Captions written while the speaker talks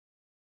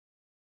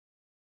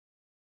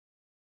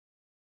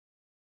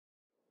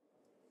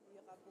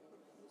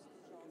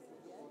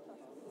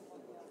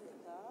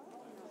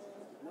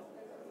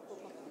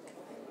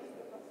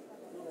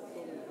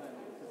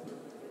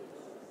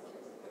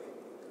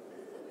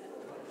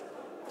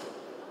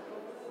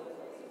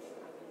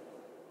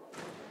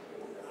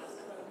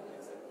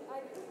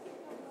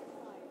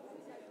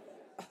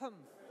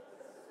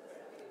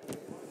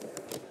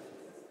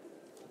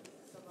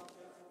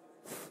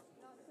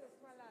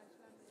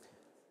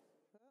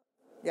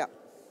Yeah.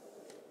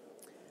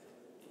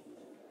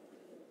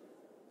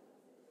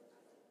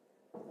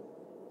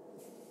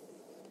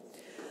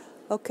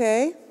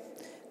 Okay.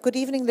 Good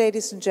evening,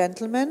 ladies and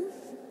gentlemen.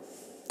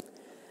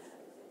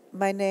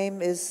 My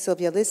name is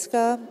Sylvia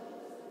Liska.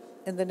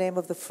 In the name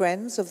of the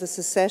Friends of the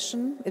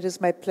Secession, it is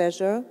my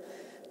pleasure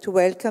to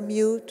welcome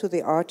you to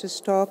the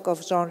artist talk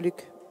of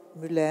Jean-Luc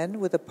Moulène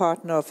with a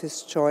partner of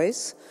his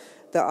choice,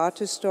 the art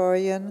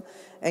historian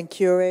and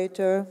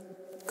curator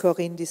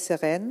Corinne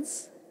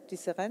Diserens.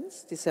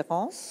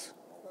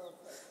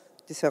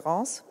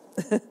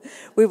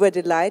 We were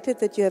delighted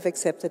that you have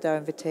accepted our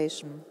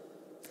invitation.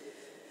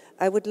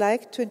 I would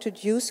like to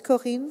introduce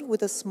Corinne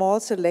with a small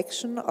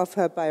selection of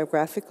her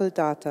biographical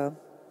data.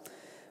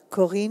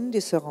 Corinne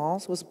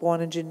Diserens was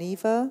born in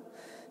Geneva,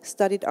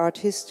 studied art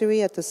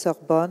history at the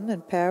Sorbonne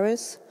in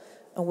Paris,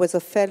 and was a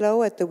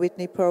fellow at the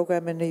Whitney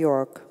Program in New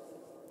York.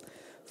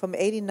 From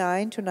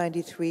 1989 to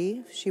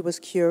 1993, she was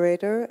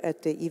curator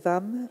at the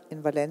IVAM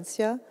in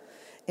Valencia.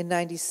 In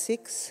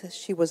 1996,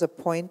 she was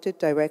appointed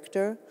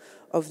director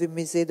of the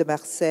Musée de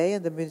Marseille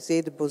and the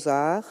Musée des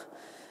Beaux-Arts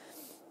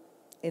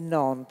in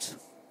Nantes.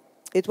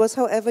 It was,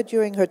 however,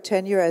 during her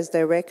tenure as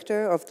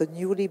director of the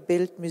newly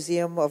built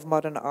Museum of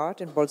Modern Art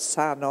in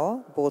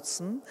Bolzano,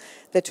 Bozen,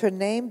 that her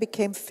name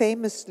became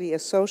famously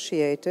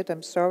associated,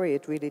 I'm sorry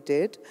it really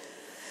did,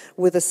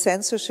 with the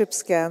censorship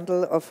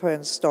scandal of her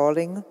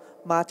installing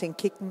Martin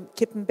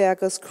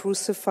Kippenberger's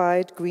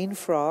crucified green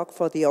frog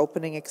for the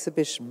opening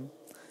exhibition.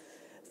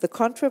 The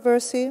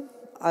controversy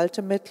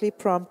ultimately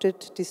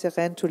prompted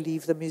Diserens to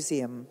leave the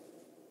museum.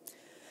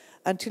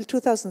 Until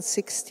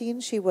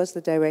 2016, she was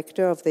the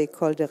director of the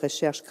École de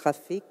Recherche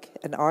Graphique,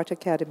 an art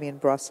academy in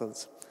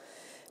Brussels.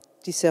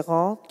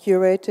 Diserens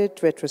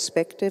curated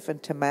retrospective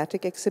and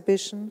thematic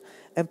exhibition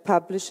and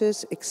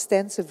publishes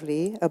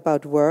extensively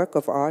about work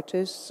of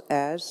artists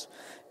as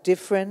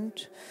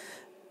different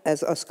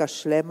as Oskar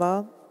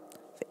Schlemmer,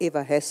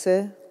 Eva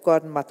Hesse,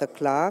 Gordon Matta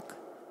Clark,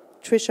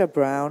 Trisha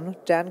Brown,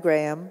 Dan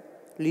Graham,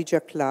 Lydia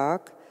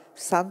Clark,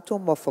 Santo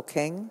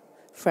Mofokeng,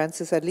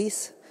 Francis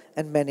Alice,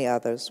 and many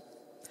others.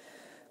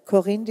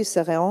 Corinne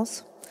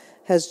Diserens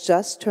has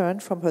just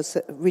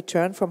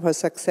returned from her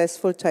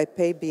successful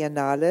Taipei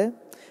Biennale,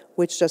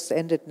 which just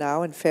ended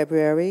now in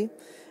February,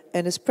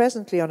 and is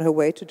presently on her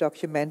way to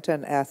Documenta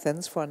in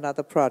Athens for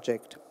another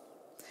project.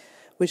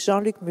 With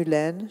Jean-Luc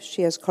Moulène,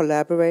 she has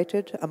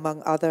collaborated,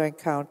 among other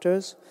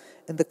encounters,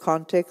 in the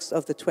context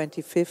of the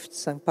 25th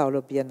São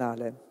Paulo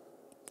Biennale.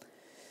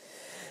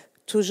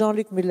 To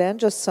Jean-Luc Moulène,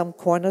 just some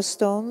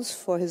cornerstones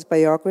for his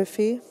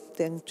biography.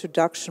 The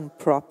introduction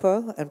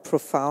proper and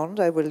profound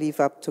I will leave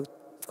up to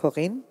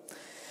Corinne.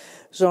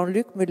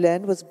 Jean-Luc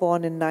Moulène was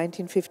born in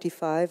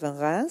 1955 in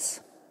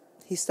Reims.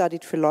 He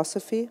studied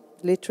philosophy,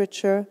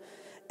 literature,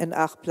 and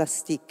art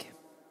plastique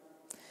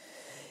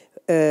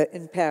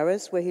in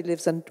Paris, where he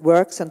lives and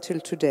works until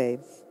today.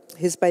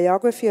 His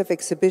biography of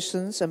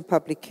exhibitions and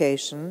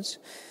publications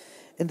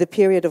in the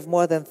period of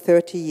more than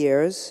 30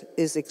 years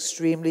is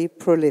extremely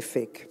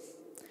prolific.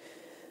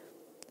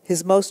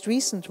 His most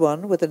recent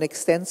one, with an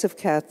extensive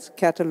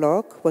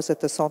catalogue, was at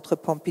the Centre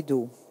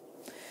Pompidou.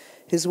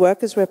 His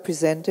work is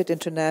represented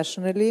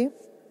internationally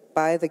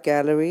by the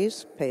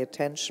galleries, pay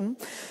attention,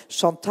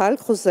 Chantal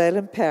Crousel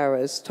in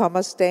Paris,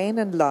 Thomas Dane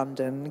in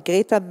London,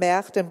 Greta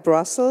Merkt in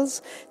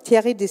Brussels,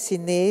 Thierry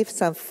Dessiné,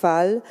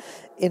 Saint-Phal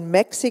in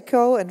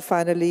Mexico, and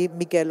finally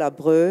Miguel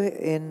Abreu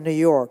in New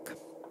York.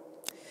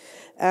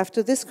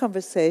 After this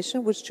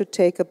conversation, which should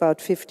take about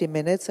 50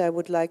 minutes, I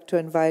would like to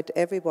invite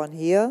everyone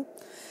here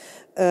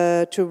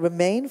to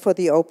remain for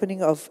the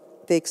opening of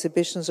the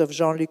exhibitions of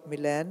Jean-Luc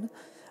Moulène,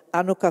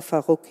 Anuka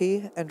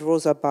Farouki, and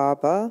Rosa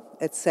Barber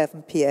at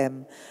 7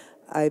 p.m.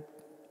 I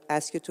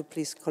ask you to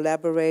please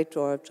collaborate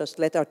or just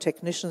let our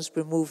technicians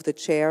remove the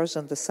chairs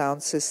and the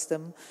sound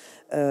system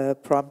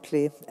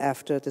promptly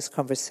after this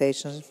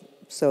conversation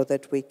so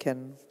that we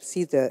can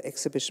see the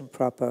exhibition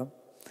proper.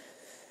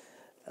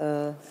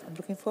 I'm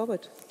looking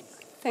forward.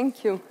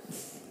 Thank you.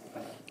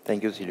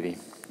 Thank you, Sylvie.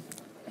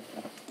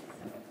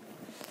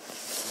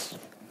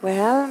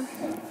 Well,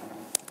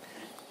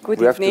 good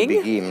we evening.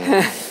 We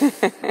have to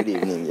begin. Good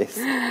evening, yes.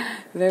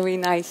 Very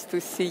nice to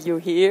see you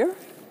here.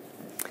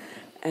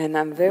 And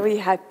I'm very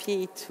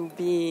happy to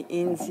be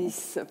in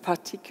this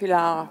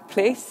particular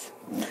place.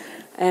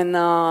 And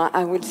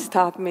I will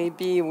start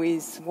maybe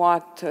with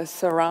what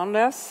surrounds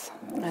us,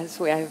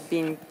 as we have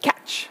been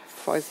catch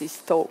for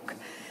this talk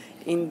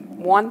in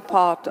one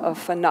part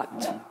of a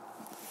knot.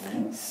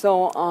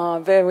 So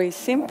very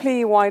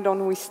simply, why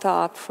don't we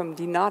start from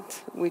the knot,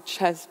 which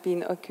has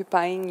been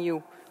occupying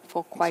you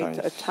for quite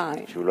a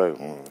time.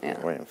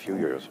 A few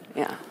years.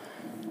 Yeah.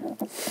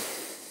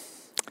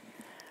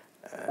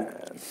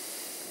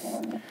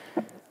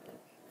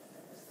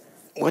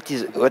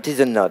 What is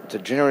a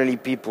knot? Generally,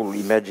 people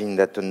imagine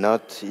that a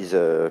knot is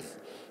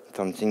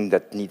something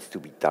that needs to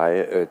be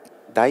tied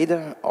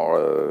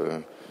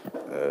or,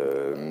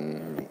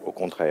 au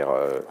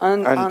contraire,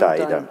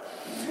 untied.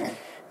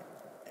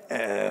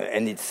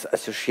 And it's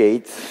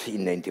associated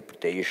in the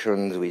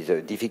interpretations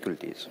with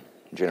difficulties.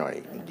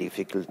 generally.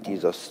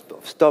 Difficulties of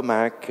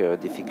stomach,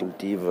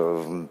 difficulties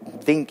of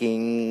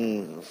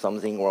thinking,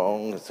 something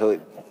wrong. So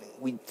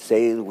we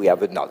say we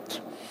have a knot.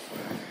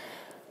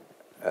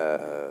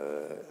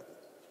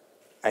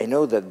 I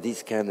know that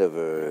this kind of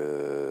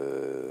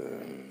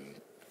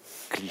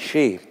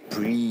cliché,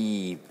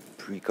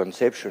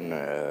 preconception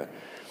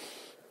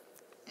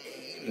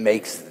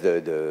makes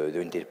the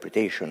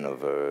interpretation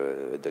of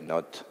the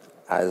knot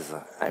as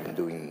I'm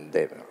doing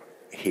them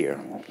here.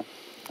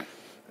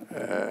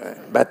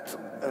 But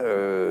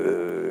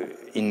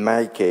in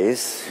my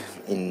case,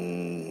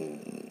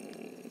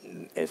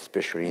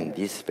 especially in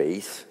this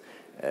space,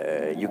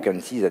 you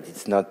can see that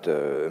it's not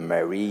a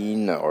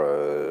marine or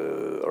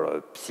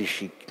a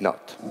psychic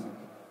knot,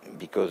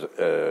 because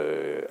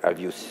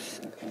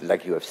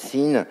like you have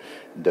seen,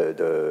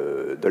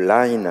 the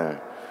line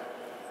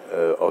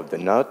of the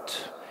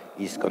knot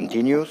is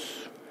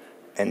continuous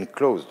and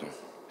closed.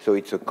 So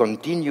it's a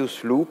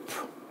continuous loop.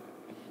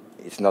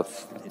 It's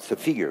a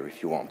figure,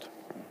 if you want.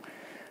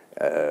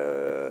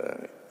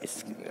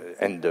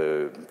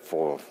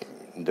 For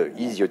the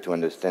easier to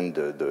understand,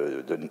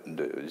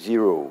 the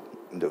zero,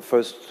 the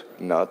first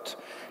knot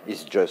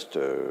is just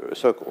a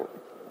circle,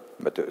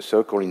 but a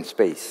circle in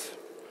space.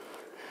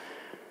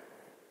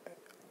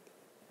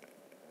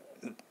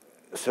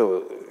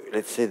 So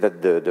let's say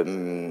that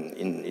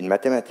in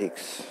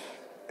mathematics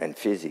and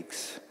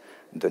physics,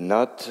 the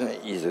knot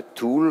is a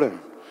tool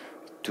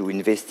to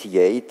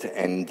investigate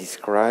and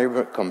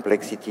describe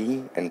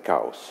complexity and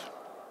chaos.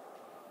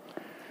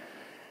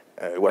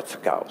 What's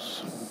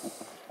chaos?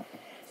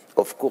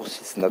 Of course,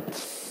 it's not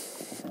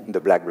the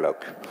black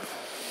block.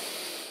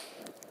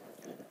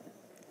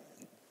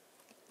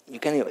 You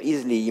can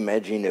easily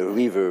imagine a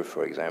river,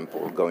 for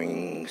example,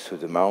 going through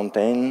the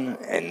mountain,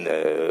 and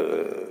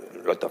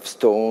a lot of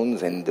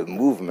stones, and the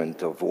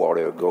movement of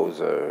water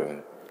goes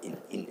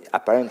in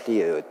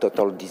apparently a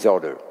total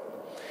disorder.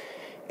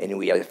 And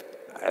we have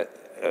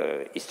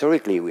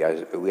historically,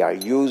 we are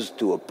used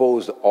to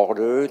oppose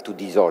order to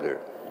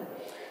disorder.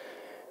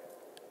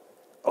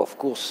 Of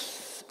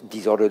course,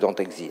 disorder don't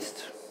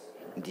exist.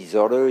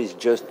 Disorder is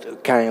just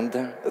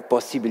a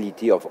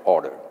possibility of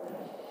order.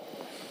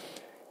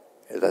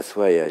 That's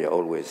why I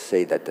always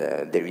say that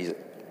there is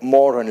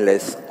more and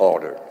less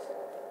order.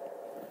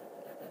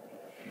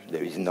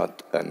 There is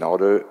not an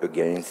order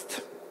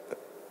against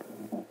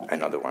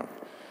another one.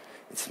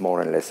 It's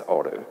more and less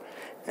order.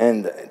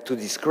 And to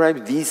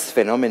describe this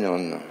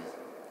phenomenon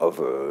of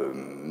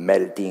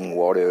melting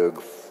water,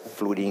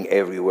 flooding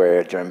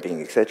everywhere,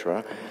 jumping,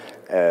 etc.,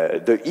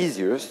 the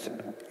easiest,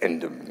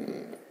 and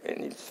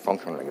it's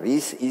functional like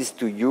this, is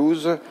to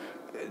use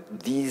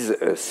these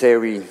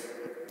series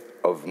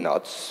of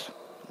knots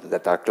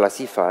that are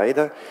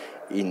classified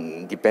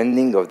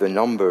depending on the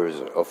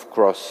numbers of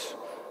cross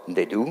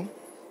they do.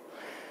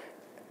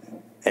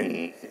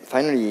 And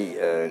finally,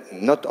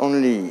 not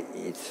only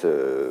it's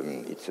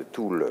a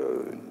tool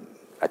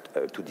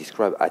to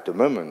describe at a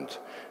moment,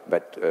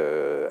 but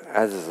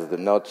as the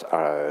knots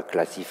are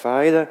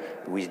classified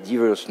with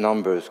diverse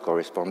numbers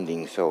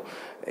corresponding, so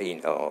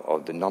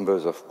of the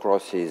numbers of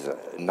crosses,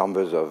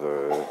 numbers of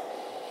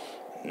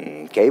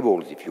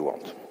cables, if you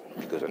want,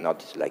 because a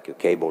knot is like a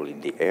cable in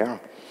the air,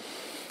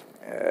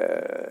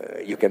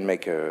 you can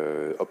make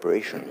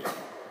operations.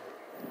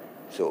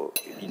 So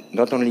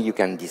not only you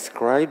can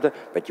describe,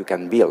 but you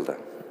can build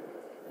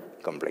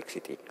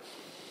complexity.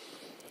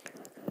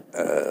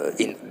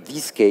 In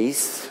this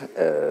case,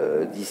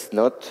 this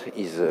knot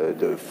is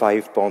the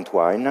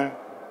 5.1.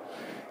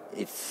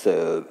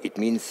 It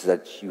means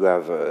that you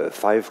have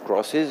 5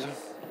 crosses,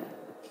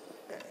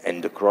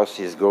 and the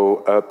crosses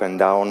go up and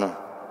down.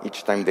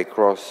 Each time they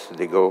cross,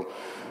 they go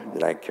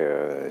like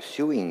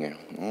sewing,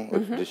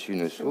 au-dessus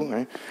ne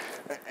seau.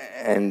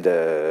 And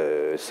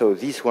so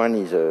this one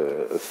is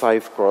a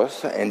 5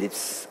 cross, and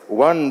it's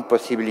one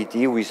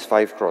possibility with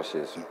 5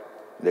 crosses.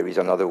 There is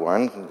another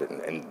one,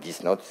 and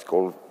this knot is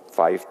called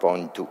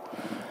 5.2.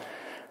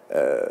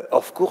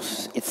 Of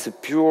course, it's a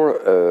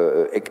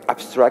pure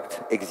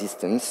abstract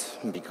existence,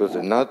 because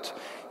a knot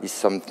is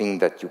something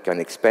that you can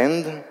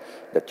expand,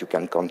 that you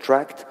can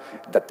contract,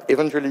 that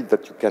eventually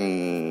that you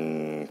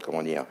can,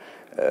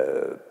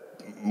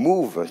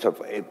 move. So,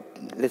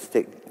 let's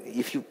take,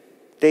 if you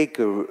take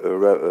a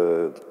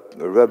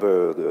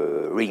rubber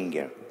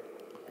ring,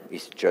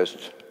 it's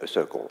just a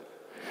circle.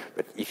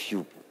 But if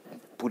you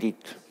put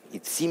it,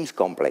 it seems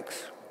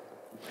complex.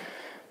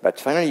 But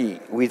finally,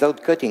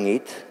 without cutting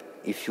it,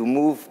 if you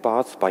move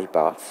parts by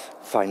parts,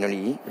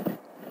 finally,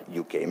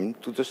 you came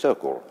to the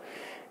circle.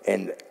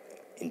 And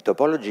in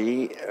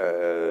topology,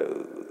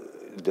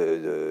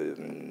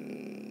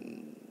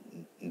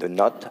 the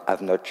knot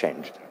have not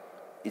changed.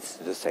 It's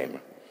the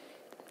same.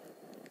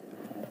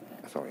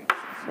 Sorry.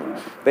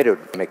 Better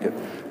make a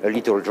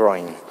little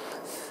drawing.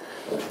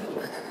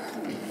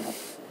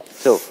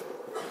 So,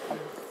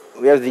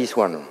 we have this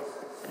one,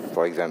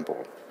 for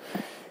example.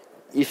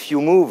 If you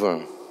move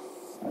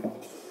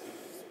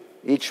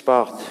each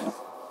part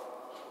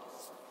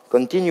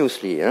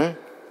continuously,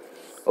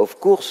 of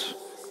course,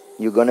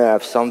 you're going to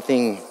have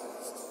something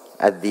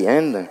at the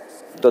end,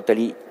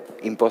 totally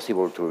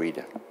impossible to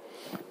read.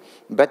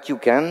 But you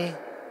can,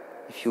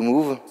 if you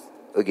move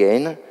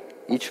again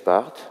each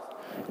part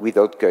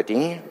without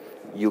cutting,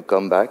 you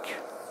come back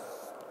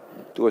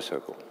to a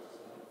circle.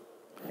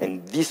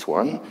 And this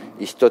one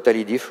is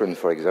totally different,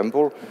 for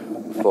example,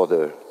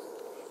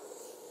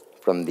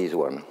 from this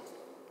one.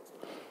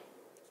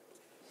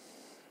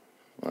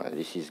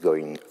 This is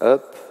going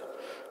up,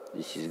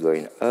 this is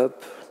going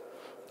up,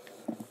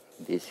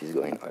 this is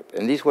going up.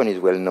 And this one is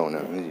well known.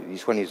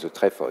 This one is a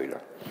trefoil.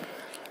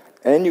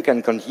 And you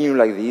can continue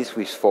like this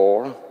with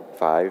 4,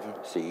 5,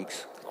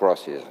 6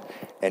 crosses.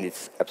 And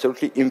it's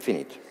absolutely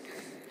infinite.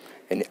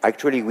 And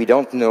actually, we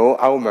don't know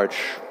how much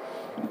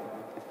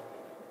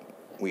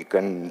we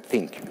can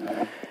think.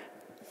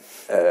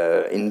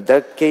 In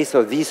that case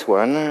of this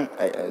one,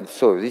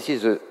 so this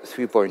is a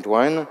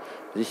 3.1,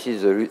 this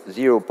is a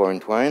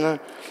 0.1,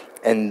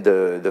 and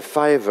the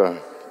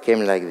 5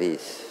 came like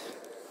this.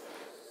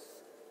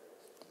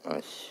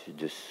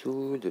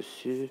 Dessous,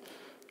 dessus,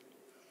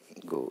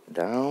 go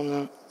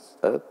down,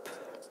 up,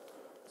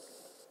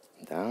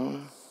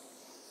 down,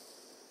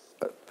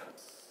 up.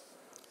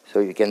 So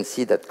you can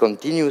see that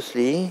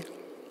continuously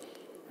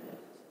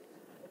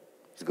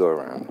it's go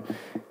around.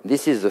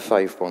 This is the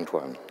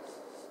 5.1.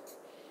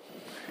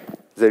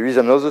 There is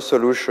another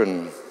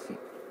solution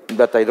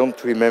that I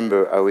don't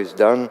remember how it's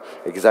done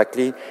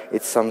exactly.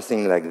 It's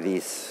something like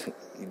this.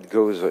 It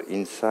goes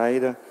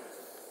inside.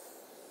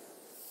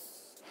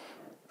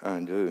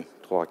 1, 2,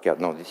 3, 4.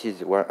 No, this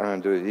is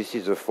 1, 2, this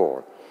is a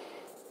 4.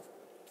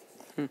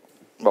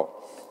 Well,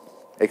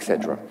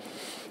 etc.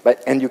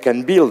 And you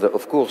can build,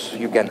 of course,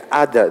 you can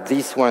add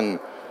this one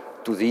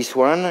to this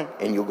one,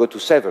 and you go to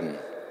 7.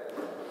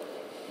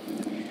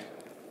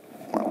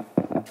 Well,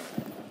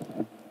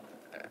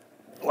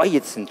 why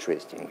it's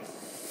interesting?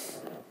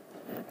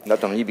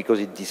 Not only because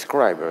it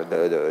describes,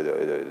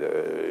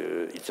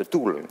 it's a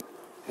tool.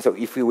 So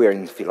if we were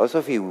in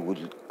philosophy, we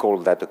would call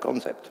that a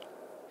concept.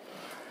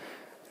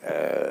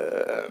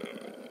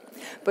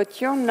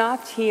 But your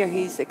knot here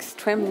is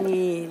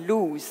extremely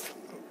loose.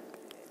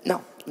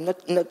 No,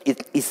 not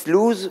it's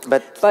loose,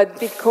 but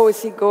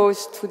because it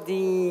goes to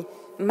the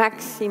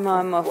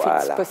maximum of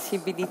its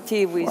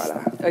possibility with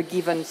a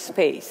given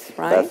space,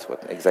 right? That's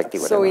exactly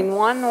what I So meant. in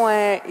one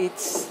way,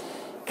 it's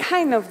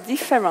kind of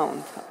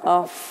different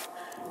of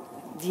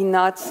the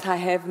knots I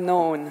have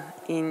known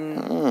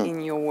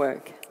in your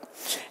work.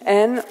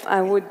 And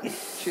I would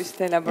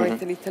just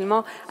elaborate a little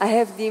more. I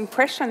have the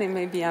impression, and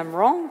maybe I'm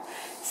wrong,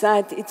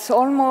 that it's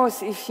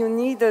almost if you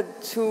needed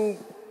to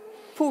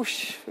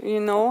push,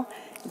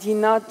 the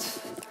knot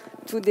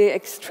to the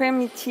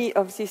extremity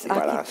of this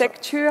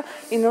architecture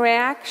in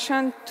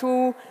reaction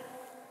to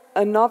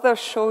another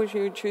show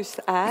you just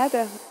had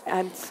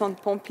at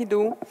Centre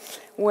Pompidou,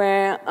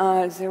 where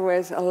there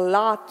was a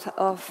lot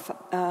of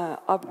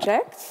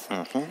objects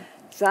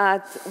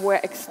that were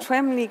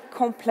extremely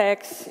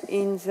complex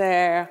in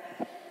their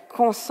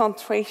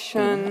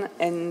concentration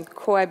and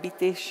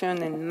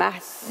cohabitation and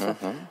mass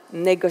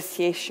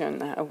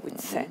negotiation, I would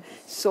say.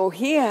 So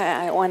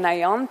here, when I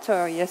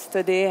entered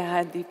yesterday, I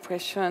had the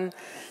impression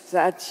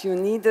that you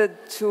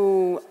needed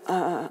to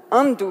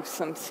undo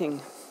something.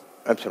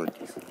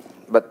 Absolutely.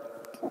 But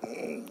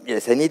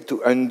yes, I need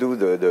to undo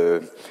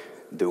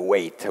the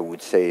weight, I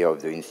would say,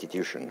 of the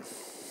institution,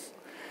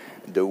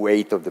 the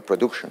weight of the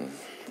production,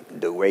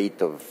 the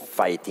weight of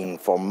fighting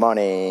for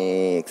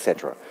money,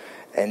 etc.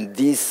 And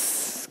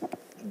this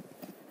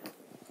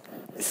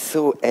is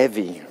so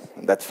heavy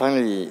that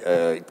finally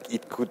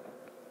it could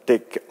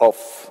take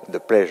off the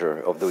pleasure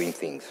of doing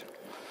things.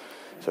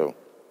 So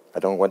I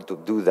don't want to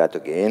do that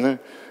again.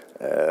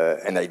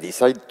 And I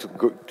decided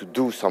to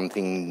do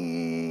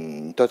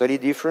something totally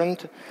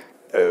different.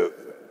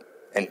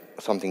 And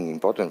something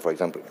important, for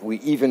example, we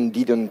even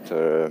didn't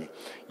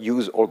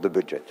use all the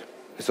budget.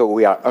 So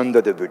we are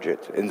under the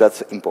budget, and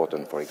that's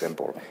important, for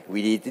example.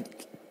 We did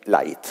it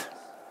light,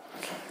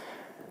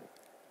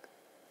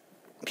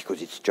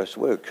 because it's just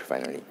work,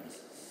 finally.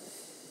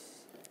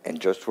 And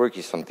just work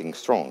is something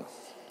strong.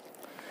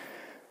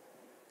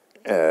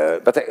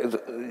 But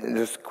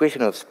the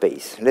question of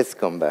space, let's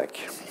come back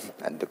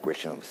at the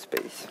question of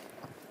space.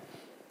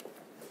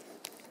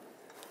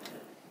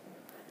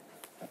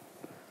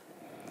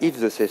 If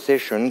the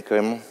secession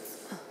comes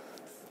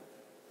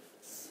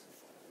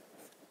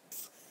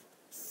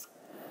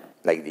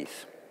like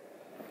this,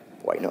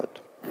 why not?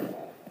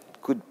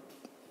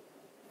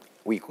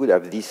 We could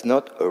have this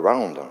knot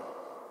around,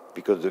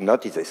 because the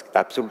knot is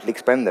absolutely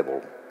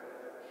expandable.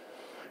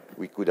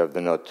 We could have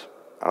the knot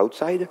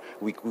outside.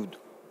 We could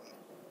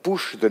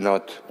push the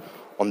knot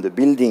on the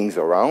buildings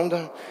around.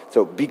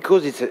 So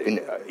because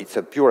it's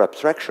a pure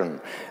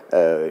abstraction,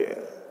 there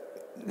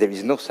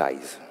is no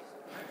size.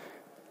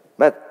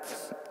 But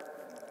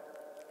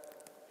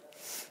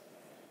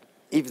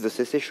if the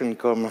secession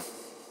comes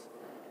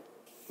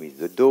with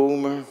the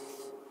dome,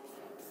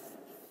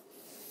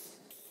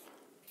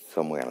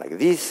 somewhere like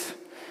this,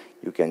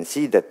 you can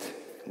see that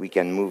we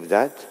can move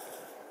that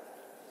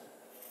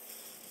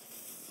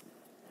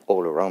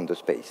all around the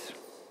space.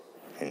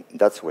 And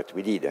that's what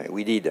we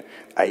did.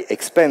 I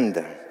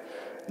expand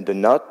the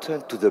knot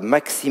to the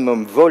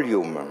maximum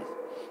volume,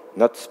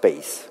 not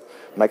space,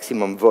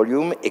 maximum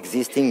volume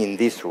existing in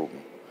this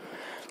room.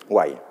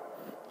 Why?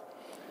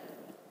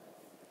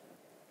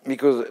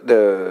 Because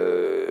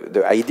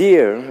the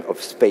idea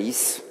of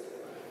space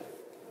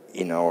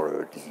in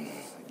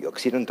the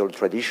Occidental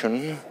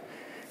tradition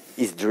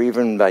is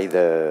driven by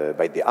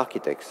the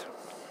architects.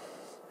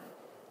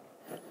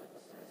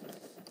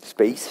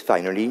 Space,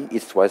 finally,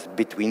 it was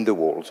between the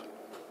walls.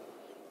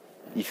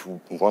 If you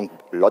want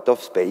a lot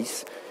of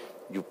space,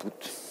 you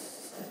put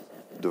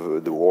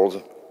the walls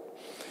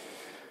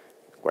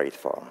quite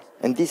far.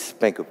 And this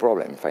makes a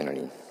problem,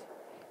 finally,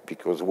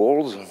 because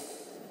walls,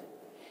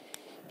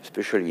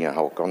 especially in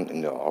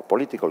our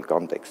political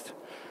context,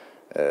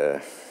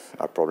 are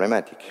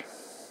problematic.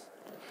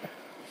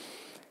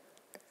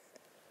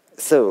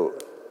 So,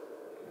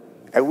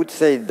 I would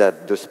say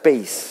that the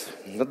space,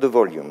 not the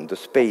volume, the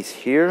space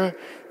here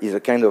is a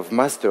kind of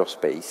master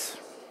space.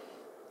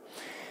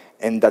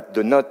 And that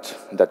the knot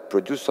that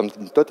produces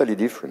something totally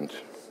different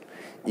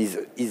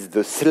is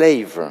the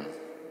slave.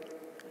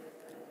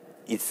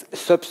 It's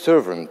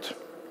subservient,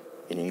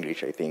 in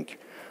English, I think,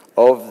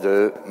 of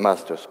the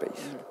master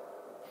space.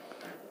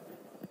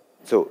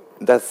 So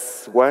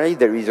that's why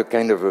there is a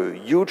kind of a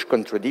huge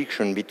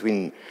contradiction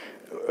between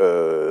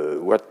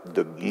what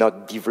the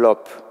knot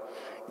develop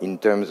in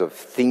terms of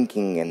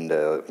thinking and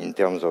in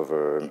terms of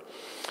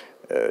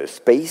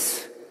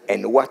space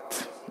and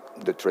what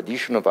the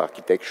tradition of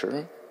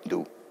architecture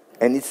do.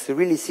 And it's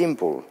really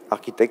simple.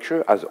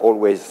 Architecture has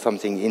always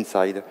something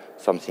inside,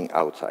 something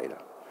outside.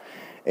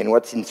 And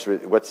what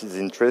is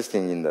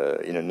interesting in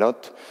a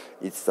knot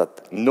is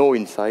that no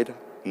inside,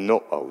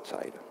 no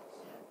outside.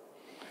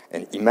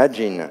 And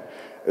imagine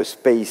a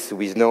space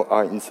with no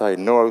inside,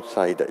 no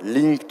outside,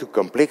 linked to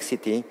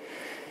complexity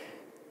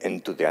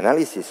and to the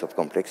analysis of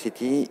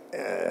complexity.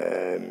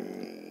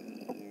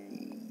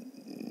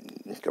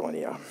 Comment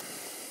dire?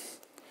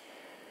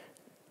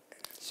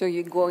 So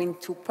you go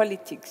into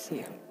politics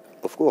here?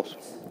 Of course,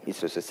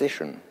 it's a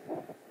secession.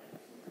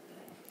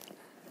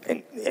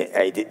 And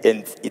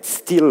it's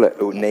still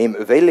a name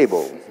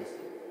available.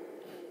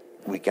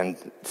 We can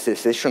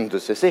secession the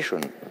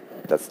secession.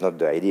 That's not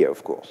the idea,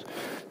 of course.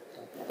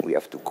 We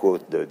have to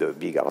quote the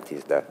big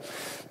artists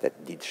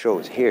that did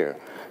shows here.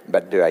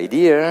 But the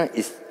idea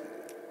is,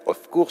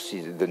 of course,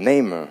 the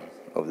name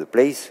of the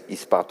place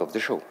is part of the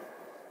show.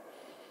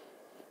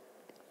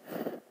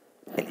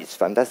 And it's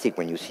fantastic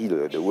when you see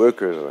the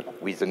workers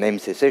with the name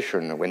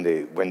Secession,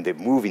 when they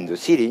move in the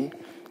city,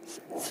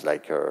 it's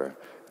like a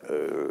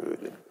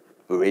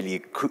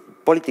really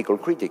political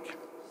critic.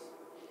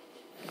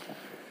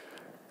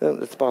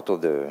 That's part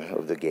of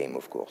the game,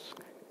 of course.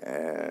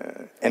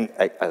 And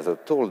as I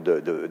told,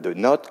 the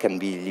knot can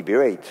be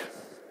liberated.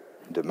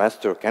 The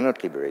master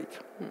cannot liberate.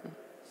 Mm-hmm.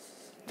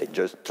 They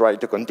just try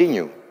to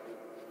continue.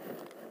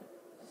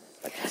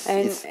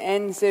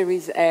 And there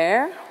is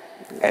air.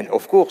 And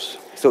of course,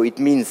 so it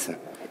means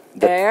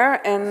that air.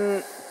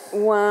 And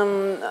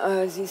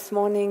this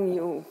morning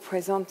you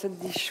presented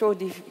the show,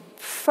 the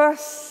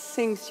first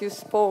things you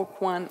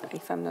spoke,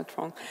 if I'm not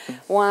wrong,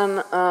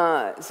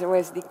 there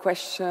was the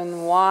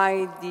question,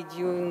 why did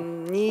you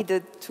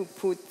needed to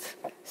put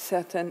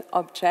certain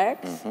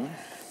objects? Mm-hmm.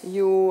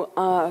 You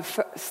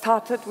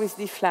started with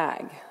the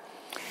flag.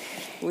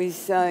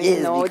 With,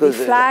 yes, the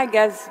flag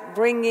as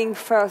bringing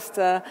first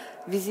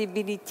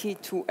visibility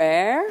to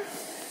air,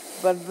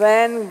 but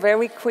then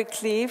very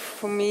quickly,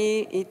 for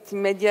me, it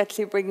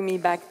immediately brings me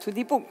back to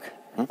the book.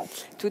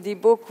 To the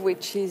book,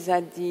 which is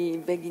at the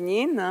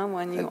beginning,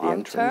 when you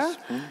enter.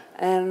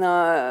 And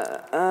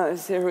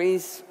there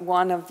is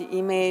one of the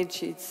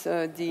images, it's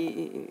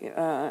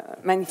the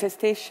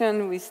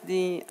manifestation with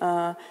the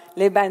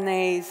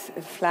Lebanese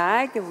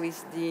flag,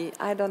 with the,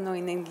 I don't know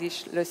in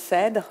English, le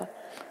cèdre.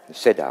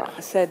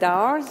 Cedars.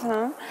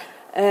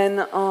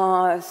 And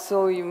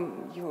so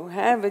you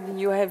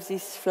have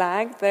this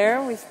flag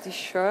there with the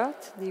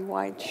shirt, the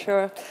white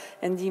shirt,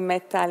 and the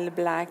metal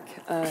black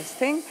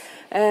thing.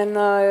 And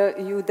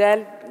you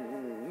dealt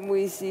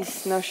with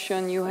this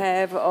notion you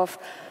have of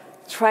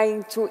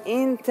trying to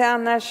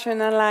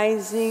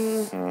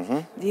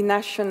internationalizing the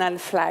national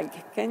flag.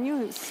 Can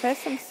you say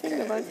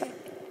something about that?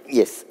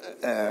 Yes.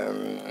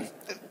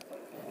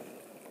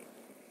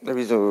 There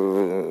is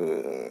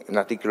an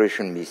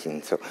articulation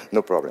missing, so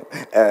no problem.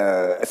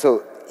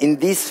 So in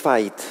this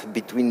fight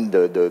between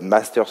the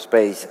master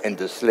space and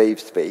the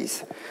slave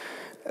space,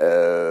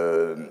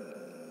 the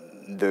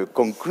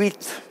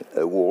concrete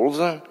walls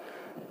are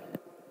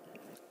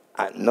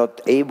not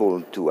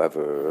able to have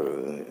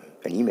an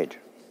image,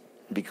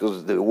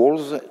 because the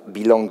walls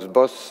belongs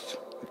both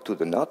to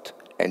the knot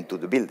and to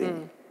the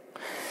building.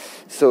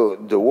 So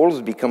the walls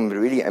become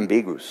really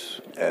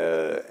ambiguous.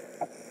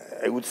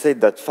 I would say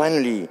that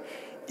finally,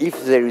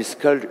 if there is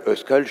a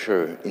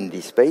sculpture in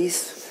this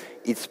space,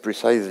 it's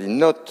precisely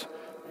not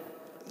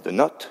the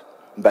knot,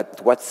 but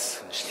what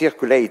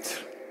circulates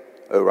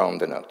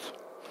around the knot.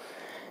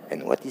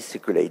 And what is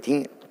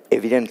circulating?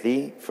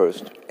 Evidently,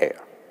 first,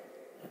 air.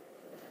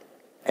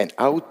 and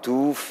how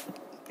to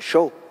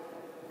show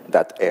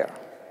that air.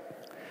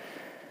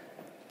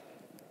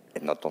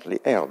 And not only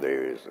air,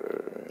 there is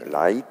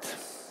light,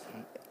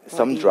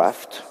 some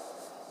draft.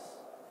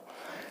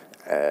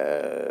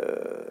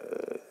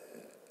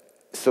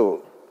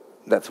 So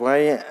that's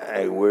why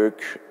I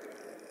work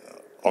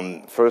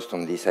first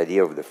on this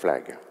idea of the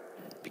flag,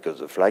 because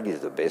the flag is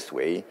the best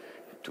way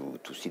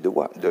to see the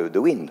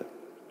wind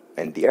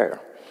and the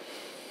air.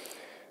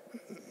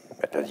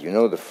 But as you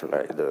know,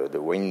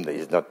 the wind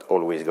is not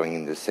always going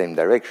in the same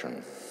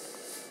direction.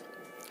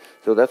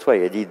 So that's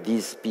why I did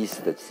this piece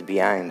that's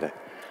behind.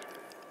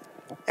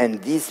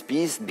 And this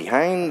piece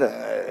behind,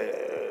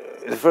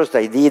 the first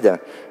I did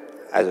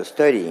as a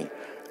study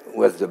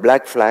was the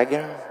black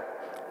flag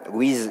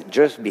with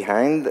just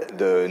behind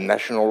the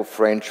national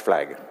French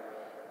flag.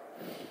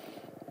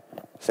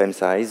 Same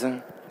size,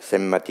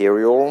 same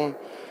material,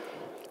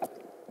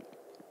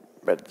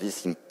 but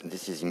this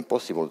is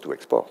impossible to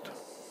export.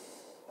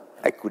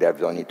 I could have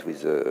done it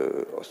with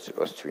the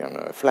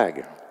Austrian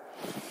flag.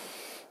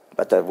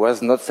 But I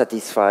was not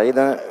satisfied,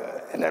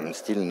 and I'm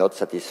still not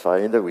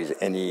satisfied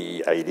with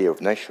any idea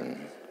of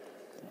nation.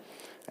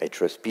 I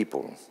trust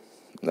people,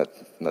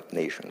 not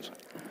nations.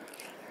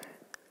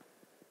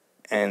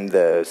 And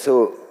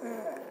so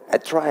I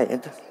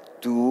tried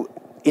to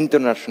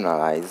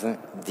internationalize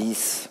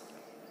these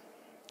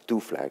two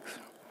flags.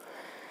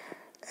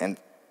 And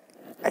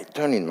I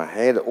turned in my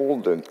head all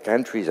the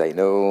countries I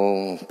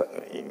know,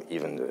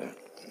 even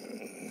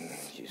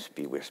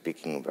we're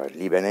speaking about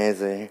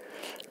Lebanese.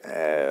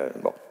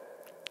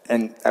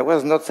 And I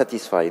was not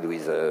satisfied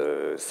with,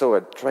 so I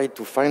tried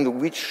to find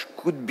which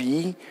could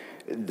be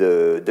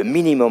the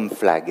minimum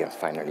flag,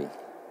 finally.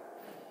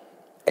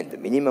 And the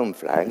minimum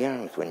flag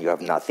is when you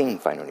have nothing,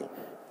 finally.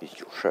 It's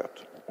your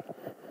shirt.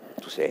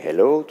 To say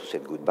hello, to say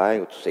goodbye,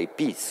 or to say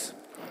peace.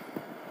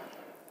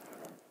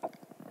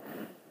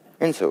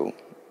 And so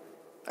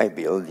I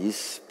built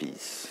this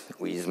piece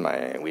with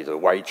a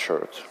white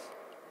shirt.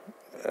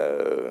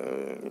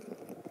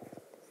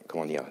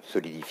 Comment dire,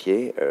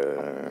 solidifié.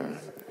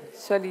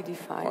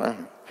 Solidified. Voilà.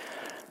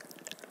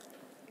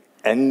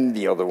 And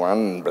the other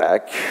one,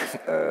 black,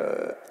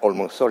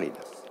 almost solid,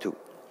 too.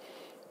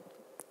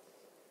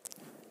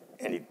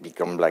 And it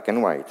became black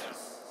and white.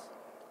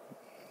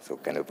 So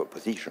kind of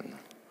opposition.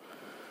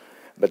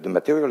 But the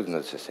material is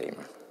not the same.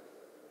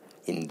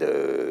 In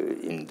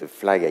the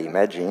flag I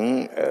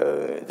imagine,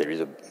 there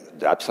is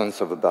the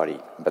absence of a body,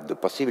 but the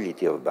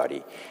possibility of a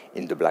body.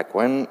 In the black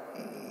one,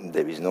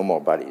 there is no more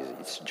bodies.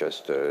 It's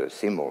just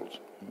symbols,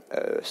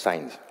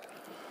 signs.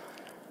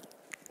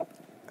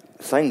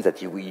 Signs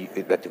that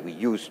we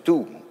use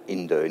too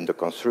in the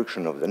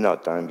construction of the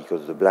knot,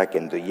 because the black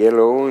and the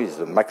yellow is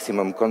the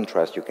maximum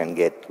contrast you can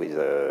get with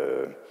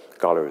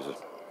colors,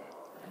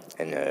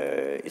 and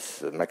it's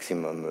the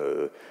maximum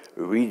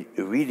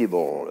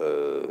readable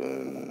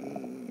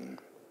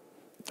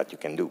that you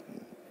can do.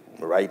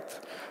 Right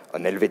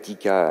on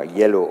Helvetica,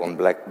 yellow on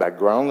black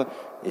background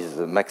is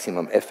the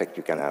maximum effect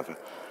you can have.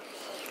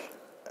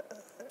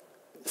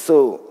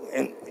 So,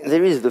 and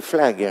there is the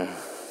flag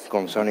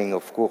concerning,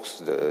 of course,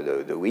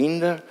 the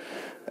wind.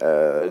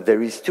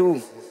 There is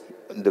too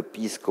the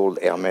piece called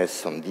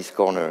Hermès on this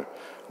corner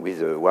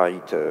with a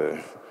white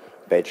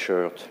bed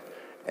shirt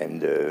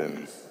and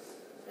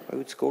how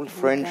it's called?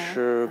 French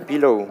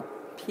pillow.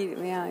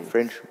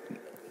 French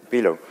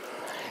pillow.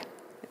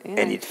 Yeah,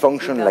 and it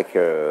functions like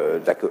a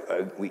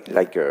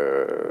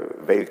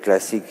very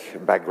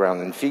classic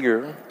background and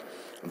figure,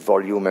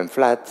 volume and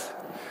flat.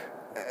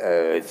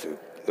 It's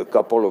a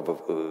couple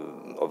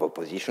of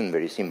opposition,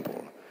 very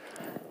simple.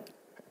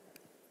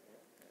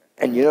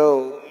 And you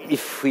know,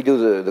 if we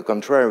do the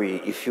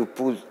contrary, if you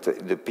put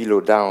the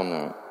pillow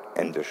down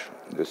and the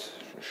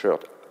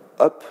shirt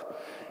up,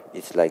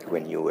 it's like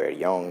when you were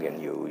young and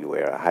you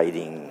were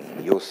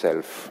hiding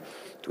yourself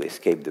to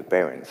escape the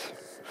parents.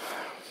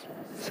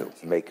 So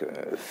make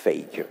a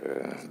fake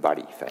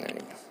body,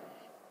 finally.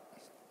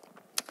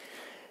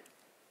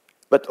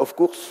 But of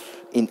course,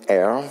 in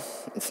air,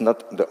 it's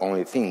not the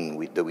only thing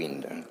with the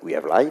wind. We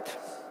have light.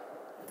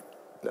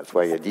 That's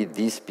why I did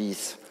this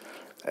piece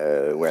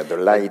where the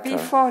light...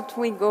 Before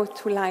we go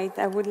to light,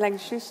 I would like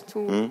just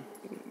to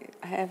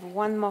have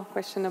one more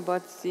question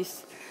about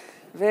this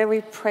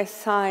very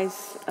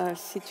precise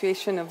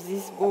situation of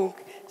this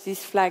book,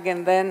 this flag,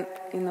 and then,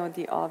 you know,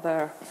 the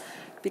other.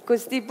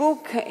 Because the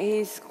book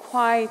is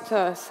quite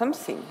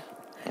something.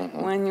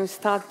 Mm-hmm. When you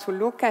start to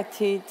look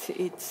at it,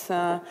 it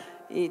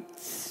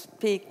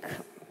speaks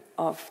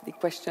of the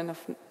question of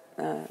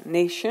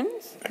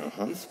nations.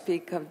 Mm-hmm. It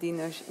speaks of the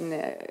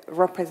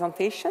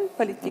representation,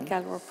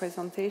 political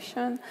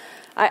representation.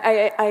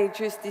 I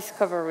just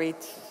discovered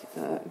it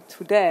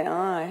today.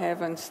 I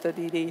haven't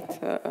studied it,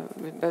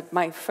 but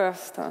my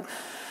first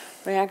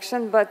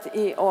reaction. But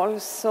it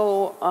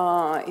also,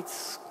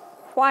 it's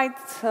quite...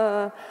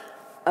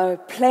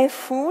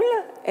 playful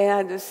and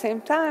at the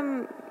same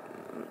time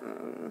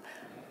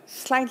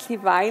slightly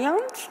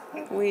violent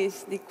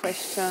with the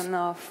question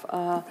of...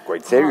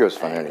 quite serious,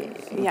 finally.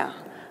 Yeah,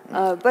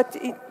 but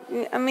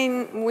I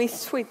mean, we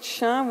switch,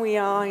 huh? We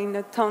are in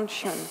a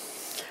tension.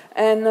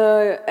 And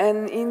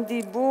in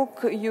the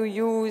book, you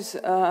use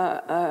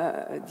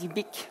the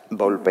big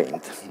ball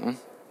paint,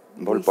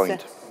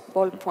 ballpoint.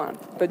 Ballpoint,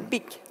 but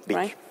big, Big.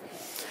 right?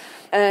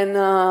 And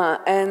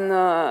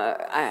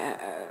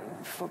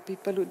for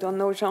people who don't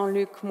know,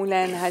 Jean-Luc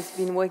Moulène has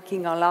been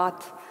working a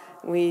lot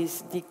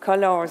with the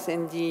colors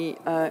and the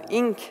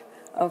ink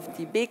of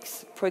the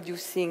bics,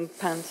 producing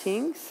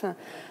paintings,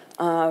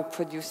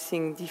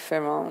 producing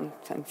different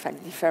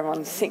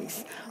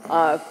things,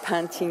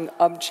 painting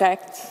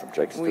objects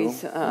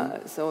with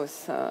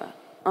those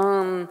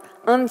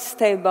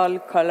unstable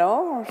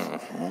colors.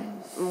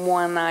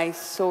 When I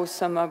saw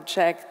some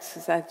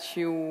objects that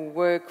you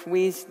work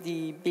with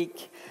the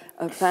big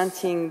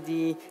painting,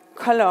 the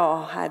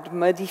color had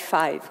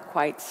modified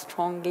quite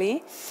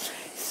strongly.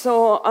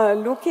 So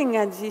looking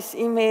at this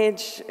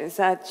image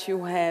that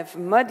you have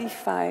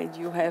modified,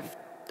 you have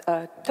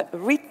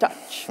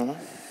retouched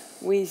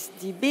with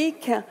the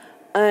big,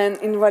 and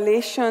in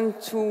relation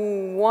to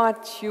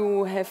what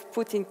you have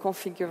put in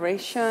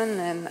configuration,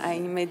 and I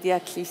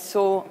immediately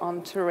saw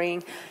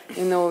entering,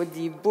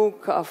 the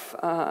book of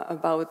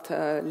about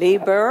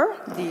labor,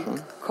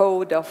 the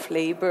code of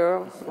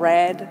labor,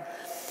 red,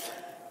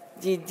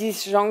 the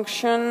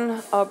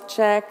disjunction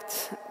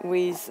object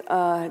with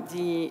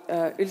the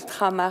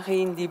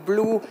ultramarine, the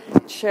blue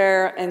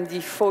chair, and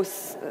the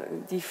fosse,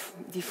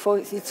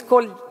 it's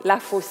called la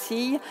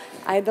faucille.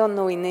 I don't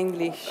know in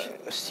English.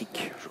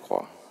 Sick, je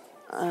crois.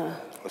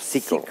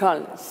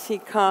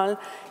 Sickle.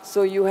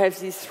 So you have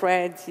this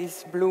red,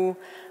 this blue,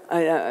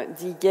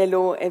 the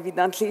yellow,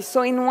 evidently.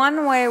 So in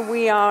one way,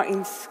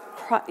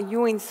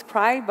 you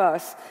inscribe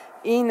us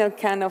in a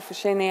kind of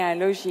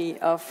genealogy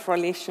of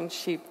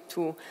relationship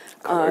to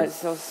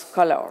those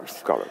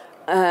colors.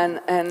 And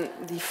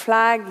the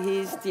flag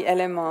is the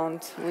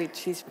element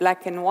which is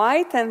black and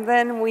white, and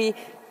then we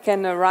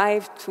can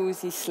arrive to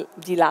this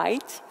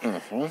delight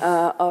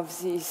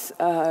of this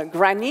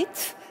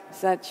granite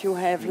that you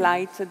have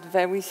lighted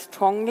very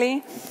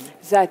strongly.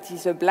 That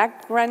is a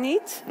black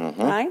granite,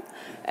 right?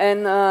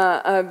 And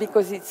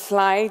because it's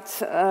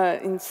light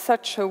in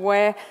such a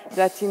way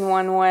that in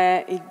one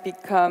way it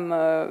becomes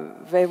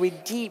very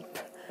deep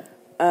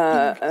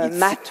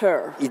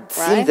matter. It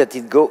seems that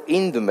it goes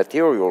in the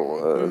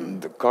material.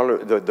 The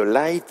color, the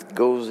light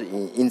goes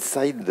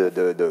inside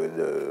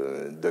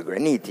the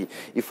granite.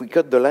 If we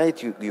cut the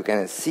light, you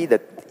can see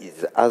that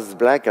it's as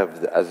black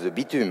as the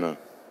bitumen.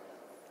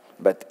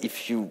 But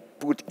if you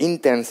put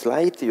intense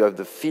light, you have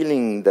the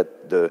feeling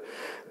that the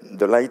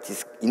light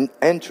is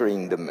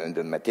entering the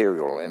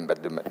material,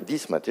 but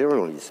this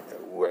material is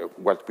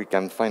what we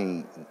can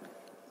find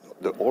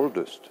the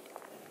oldest.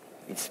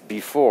 It's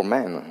before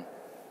man.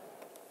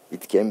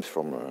 It came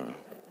from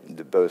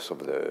the birth of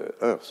the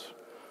earth.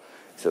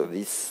 So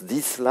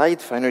this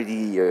light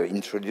finally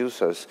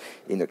introduces us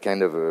in a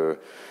kind of a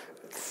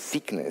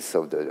thickness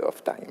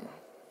of time.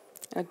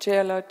 A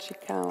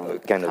geological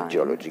kind of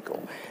geological.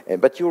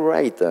 But you're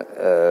right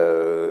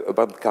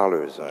about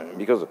colors,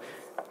 because,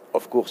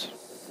 of course,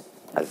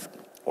 as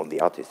all the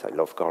artists, I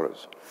love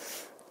colors.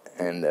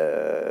 And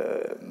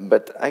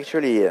but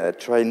actually,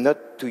 try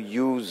not to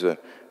use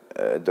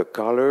the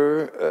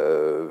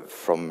color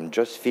from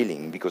just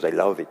feeling, because I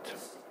love it.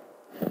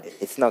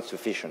 It's not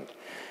sufficient.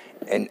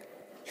 And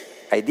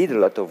I did a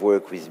lot of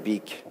work with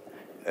Bic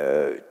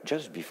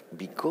just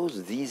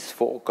because these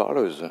four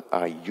colors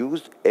are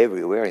used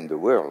everywhere in the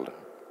world.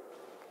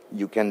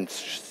 You can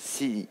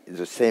see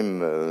the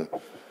same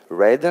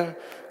red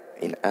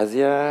in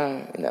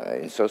Asia,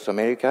 in South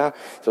America.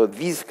 So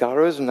these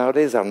colors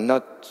nowadays are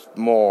not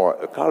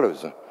more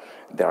colors.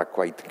 They are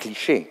quite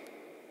cliché.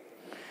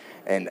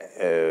 And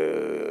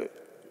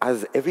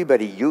as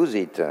everybody uses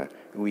it,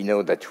 we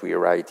know that we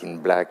write in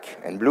black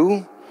and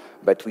blue,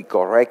 but we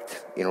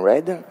correct in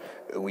red.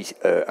 We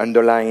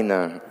underline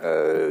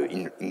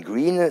in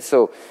green.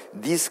 So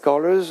these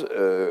colors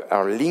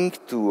are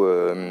linked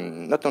to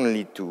not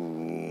only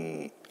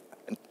to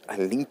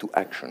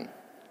action.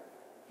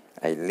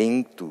 I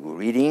link to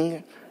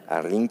reading.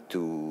 I link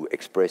to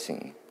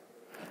expressing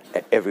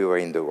everywhere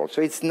in the world.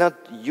 So it's not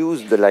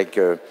used like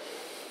a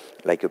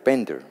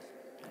painter.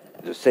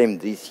 The same.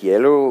 This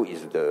yellow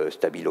is the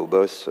Stabilo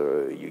boss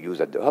you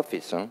use at the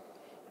office. Huh?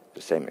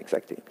 The same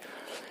exactly.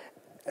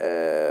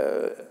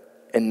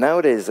 And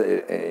nowadays,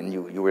 and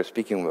you were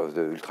speaking of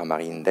the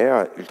ultramarine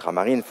there.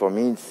 Ultramarine for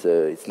me,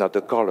 it's not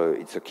a color;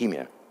 it's a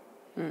chemia.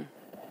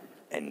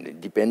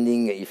 And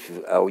depending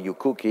how you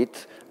cook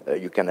it,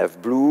 you can have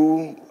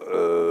blue,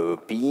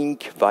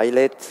 pink,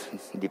 violet,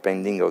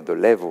 depending on the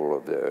level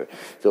of the.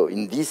 So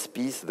in this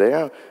piece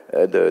there,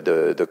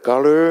 the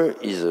color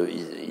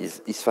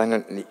is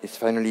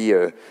finally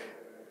a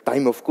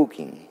time of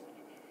cooking.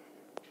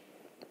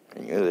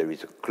 And, there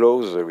is a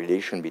close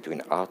relation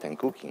between art and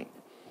cooking.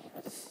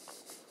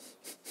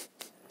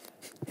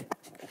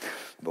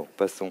 Bon,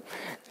 passons.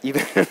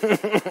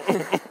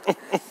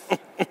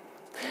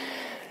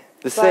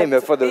 The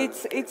same for the...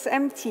 It's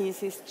empty,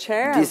 this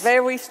chair,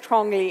 very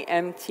strongly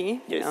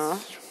empty.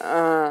 Yes.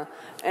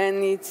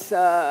 And it's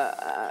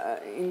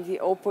in the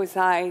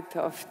opposite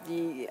of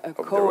the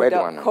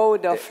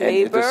code of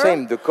labor. The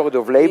same, the code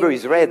of labor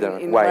is red.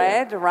 In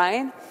red,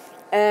 right?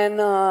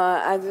 And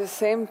at the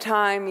same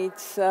time,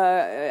 it's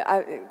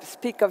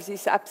speak of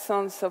this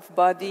absence of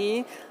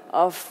body,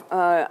 of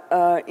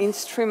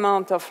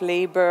instrument of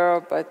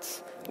labor,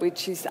 but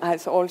which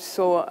has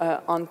also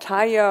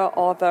entire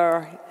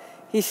other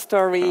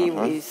history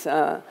with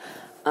the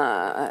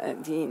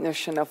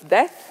notion of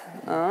death.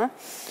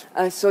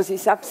 So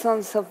this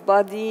absence of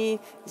body,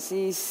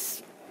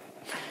 this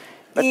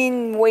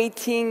in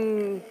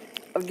waiting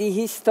of the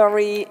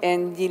history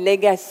and the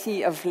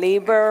legacy of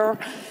labor,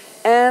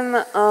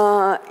 and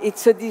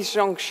it's a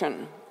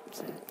disjunction.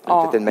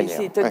 Or is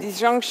it a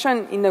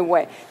disjunction in a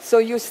way? So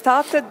you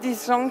started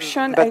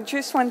disjunction. I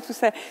just want to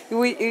say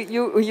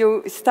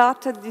you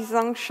started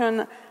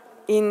disjunction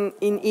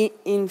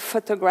in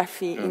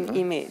photography, in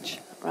image,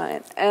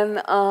 right?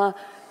 And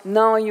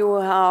now you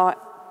are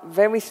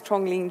very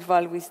strongly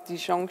involved with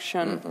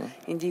disjunction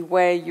in the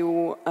way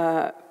you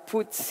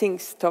put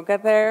things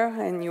together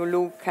and you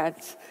look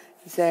at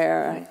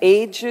their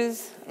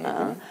ages.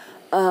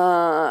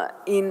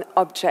 In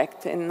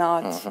object and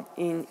not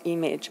in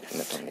image.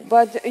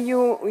 But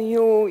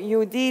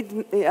you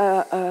did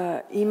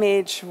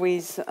image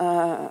with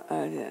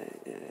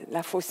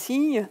La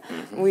Faucille,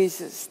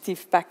 with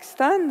Steve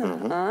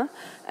Paxton,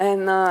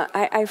 and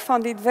I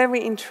found it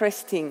very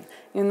interesting.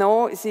 You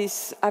know,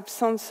 this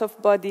absence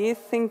of body,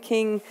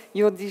 thinking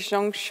your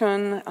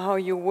disjunction, how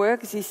you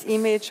work, this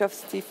image of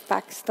Steve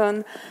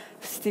Paxton.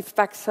 Steve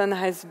Paxton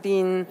has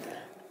been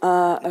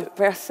a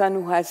person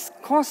who has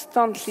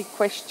constantly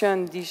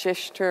questioned the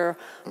gesture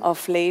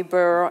of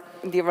labor,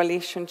 the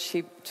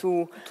relationship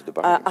to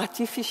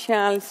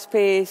artificial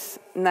space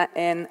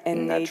and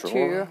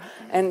nature.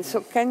 And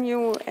so can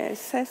you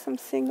say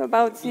something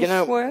about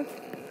this work?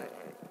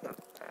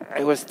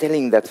 I was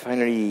telling that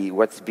finally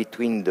what's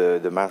between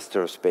the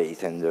master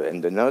space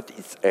and the knot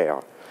is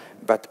air.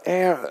 But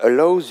air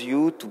allows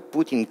you to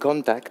put in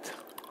contact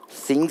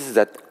things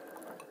that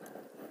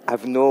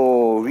have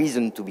no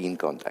reason to be in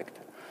contact.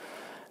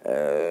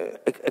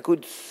 I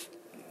could.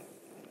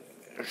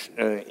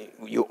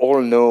 You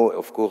all know,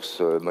 of course,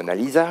 Mona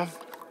Lisa.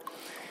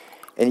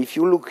 And if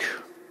you look,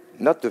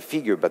 not the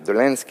figure, but the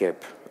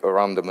landscape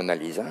around the Mona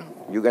Lisa,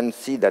 you can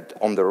see that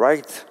on the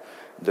right,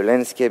 the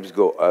landscapes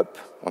go up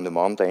on the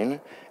mountain,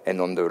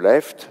 and on the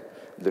left,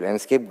 the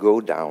landscape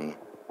go down.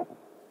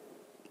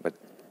 But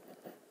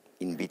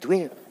in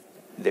between,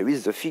 there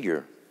is the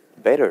figure,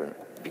 better,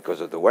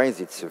 because otherwise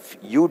it's a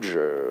huge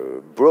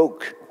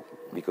broke,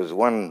 because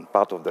one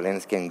part of the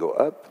lens can go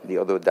up, the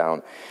other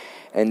down.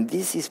 And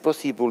this is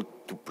possible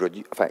to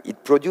produce,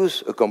 it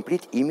produces a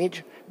complete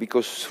image,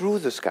 because through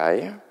the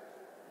sky,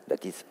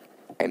 that is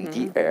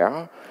empty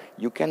air,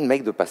 you can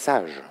make the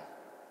passage.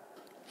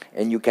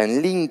 And you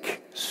can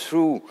link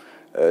through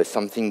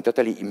something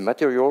totally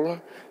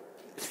immaterial,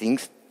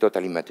 things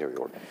totally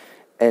material.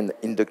 And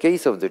in the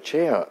case of the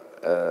chair,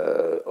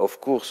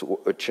 of course,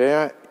 a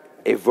chair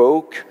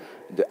evokes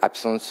the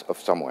absence of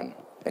someone.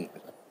 And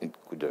it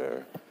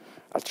could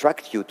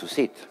attract you to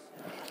sit.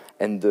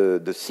 And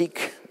the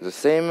sick, the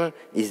same,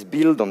 is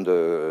built on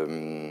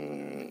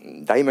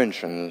the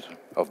dimensions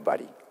of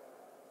body.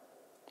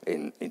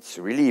 And it's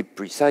really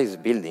precise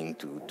building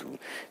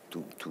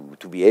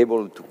to be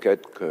able to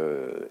cut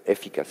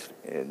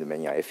de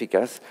manière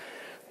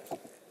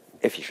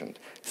efficient.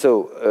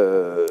 So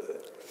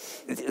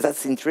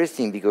that's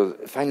interesting, because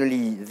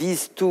finally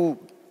these two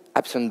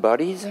absent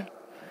bodies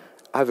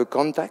have a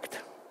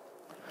contact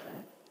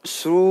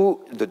through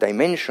the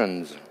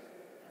dimensions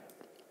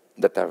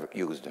that are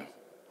used.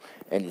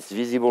 And it's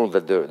visible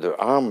that the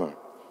arm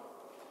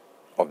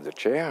of the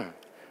chair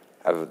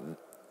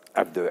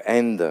have the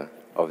end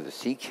of the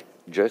sick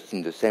just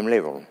in the same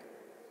level.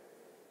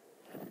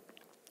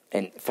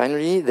 And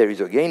finally, there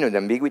is again an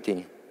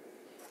ambiguity.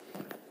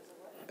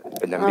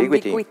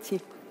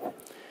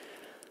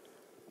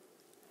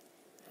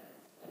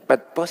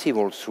 But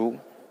possible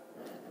through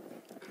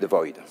the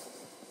void.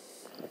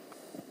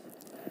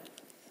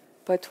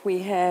 But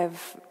we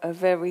have a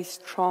very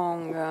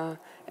strong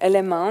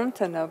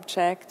element, an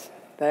object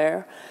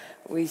there,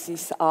 with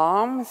these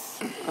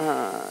arms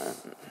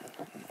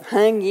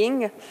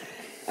hanging.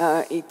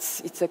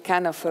 It's a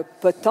kind of a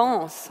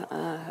potence.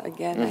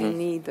 Again, I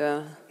need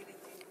a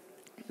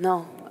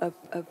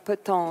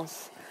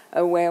potence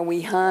where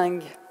we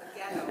hang.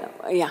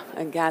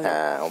 A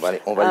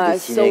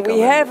gallows. So we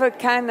have a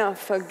kind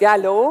of a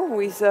gallows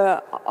with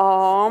an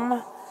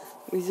arm,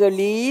 with a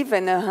leaf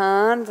and a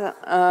hand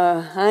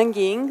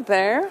hanging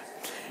there,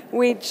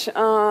 which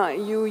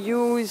you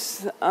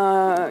use,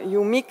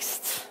 you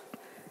mixed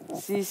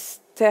this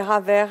terra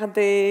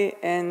verde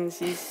and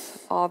this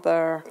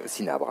other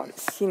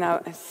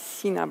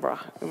cinabra,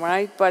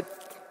 right? But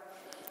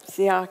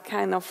they are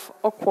kind of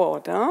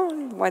awkward,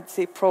 what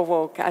they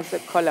provoke as a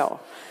color.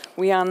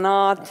 We are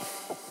not,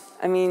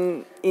 I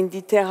mean, in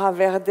the terra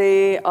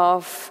verde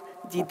of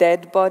the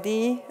dead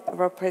body,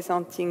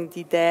 representing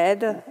the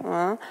dead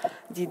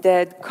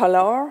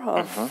color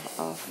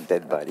of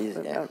dead bodies,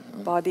 yeah.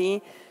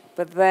 Body,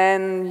 but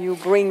then you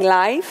bring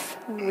life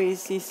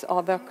with this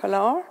other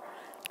color.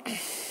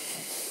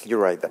 You're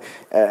right.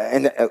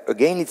 And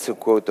again, it's a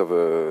quote of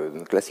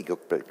a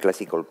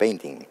classical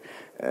painting.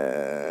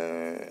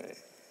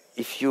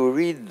 If you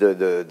read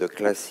the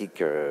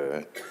classic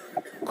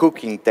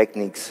cooking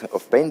techniques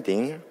of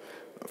painting,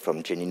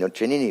 from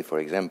Cennini, for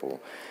example,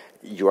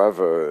 you have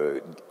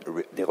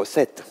des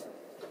recettes.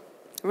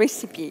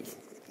 Recipes.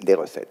 Des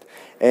recettes.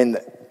 And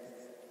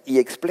he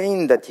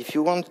explained that if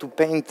you want to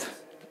paint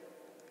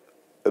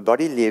a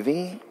body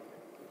living,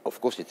 of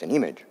course it's an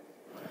image,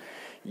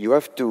 you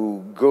have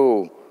to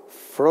go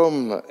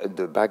from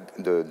the back,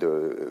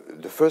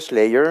 the first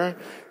layer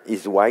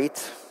is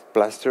white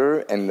plaster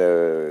and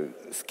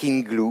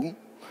skin glue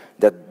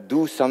that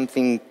do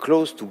something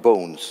close to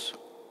bones.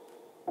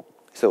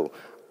 So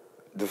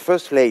the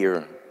first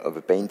layer of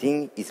a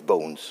painting is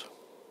bones.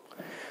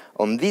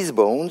 On these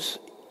bones,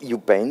 you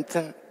paint,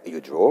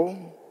 you draw,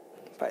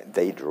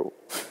 they draw.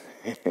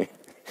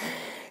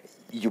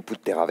 You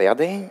put terra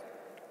verde,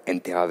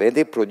 and terra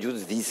verde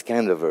produces this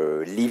kind of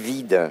a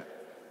livid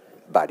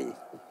body.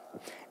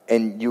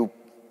 And you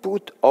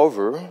put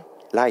over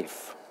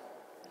life.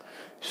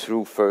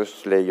 Through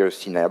first layer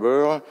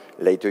cinnabar,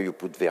 later you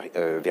put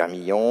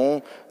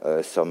vermillon,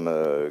 some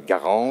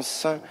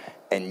garance,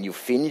 and you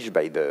finish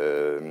by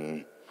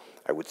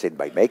I would say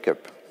by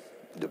makeup,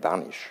 the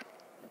varnish.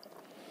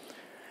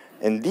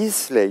 And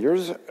these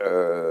layers,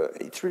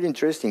 it's really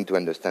interesting to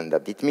understand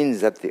that. It means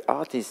that the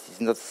artist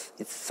is not,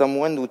 it's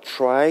someone who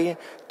tries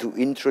to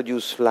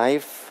introduce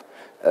life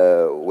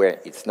where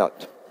it's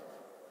not.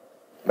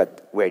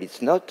 But where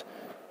it's not,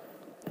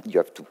 you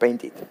have to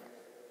paint it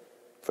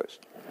first.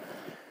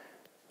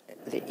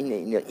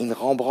 In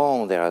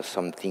Rembrandt, there are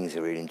some things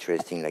really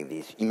interesting like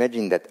this.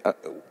 Imagine that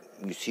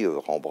you see a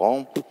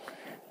Rembrandt,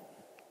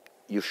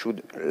 you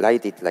should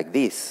light it like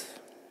this,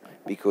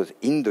 because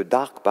in the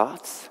dark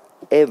parts,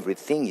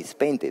 everything is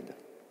painted.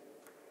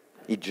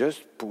 It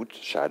just puts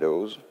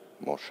shadows,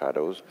 more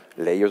shadows,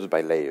 layers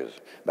by layers.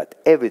 But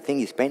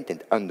everything is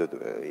painted under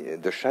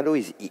the shadow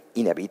is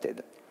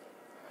inhabited.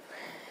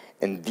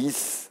 And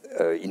this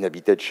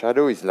inhabited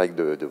shadow is like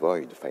the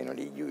void,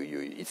 finally.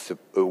 It's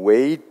a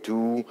way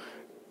to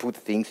put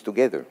things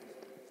together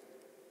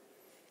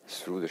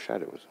through the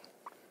shadows.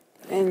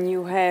 And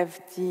you have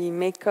the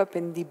makeup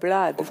and the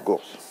blood. Of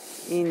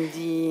course. In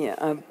the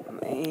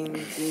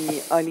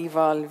olive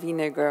oil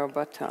vinegar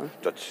bottle.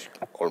 That's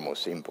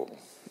almost simple.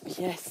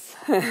 Yes.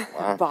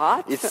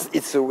 But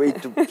it's a way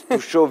to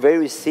show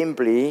very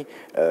simply.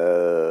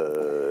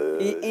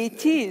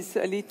 It is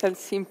a little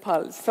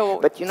simple. So,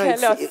 but you know,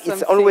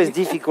 it's always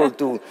difficult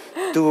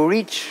to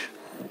reach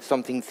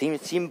something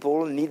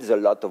simple. Needs a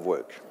lot of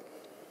work,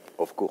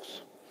 of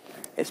course,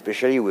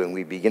 especially when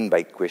we begin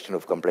by question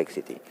of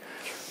complexity.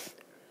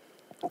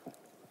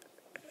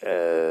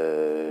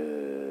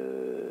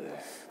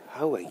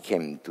 How I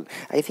came to?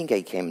 I think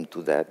I came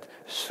to that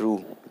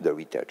through the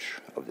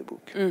retouch of the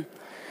book.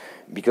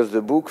 Because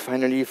the book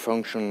finally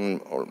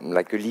functions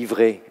like a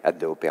livret at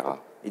the opera.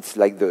 It's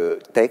like the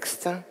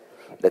text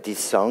that is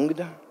sung.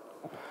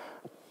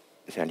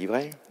 C'est un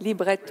livret?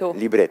 Libretto.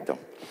 Libretto.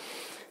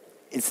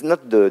 It's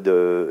not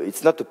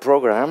it's not a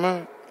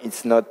program.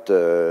 It's not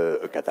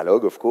a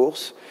catalogue, of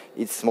course.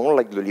 It's more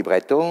like the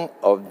libretto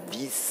of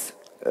this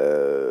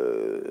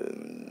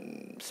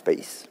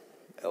space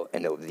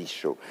and of this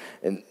show.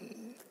 And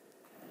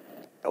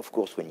of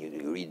course, when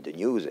you read the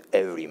news,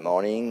 every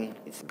morning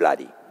it's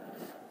bloody.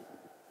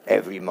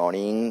 Every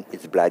morning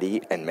it's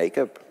bloody and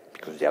makeup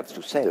because they have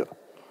to sell.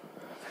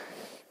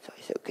 So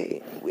I said,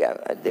 okay,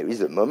 there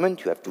is a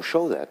moment you have to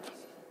show that.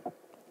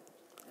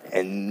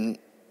 And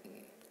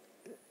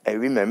I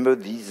remember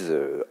this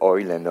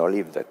oil and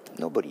olive that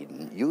nobody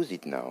uses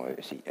it now,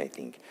 I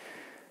think.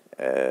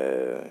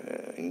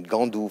 In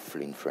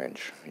gandoufle in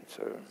French.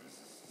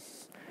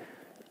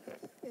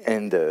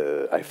 And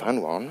I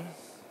found one,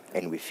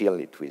 and we fill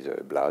it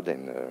with blood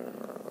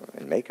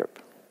and makeup.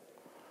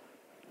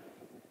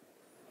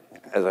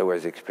 As I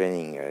was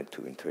explaining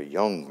to a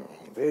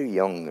very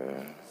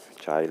young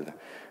child,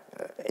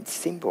 it's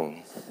simple.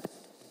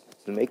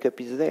 The makeup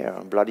is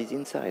there, blood is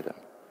inside.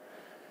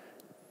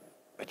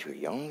 But you're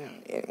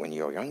young, and when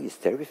you're young, it's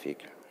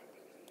terrific.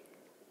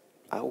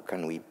 How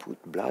can we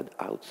put blood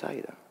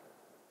outside?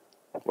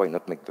 Why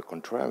not make the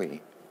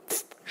contrary?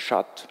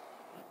 Shot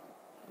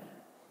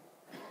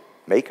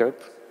makeup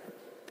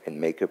and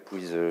makeup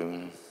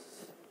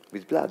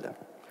with blood.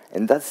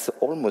 And that's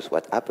almost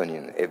what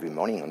happened every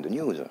morning on the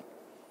news.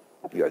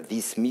 You have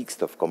this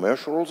mix of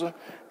commercials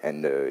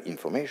and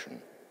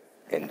information.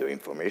 And the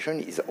information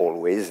is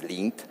always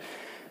linked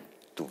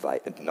to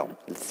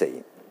let's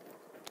say,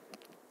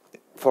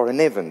 for an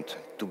event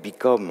to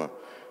become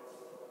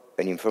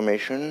an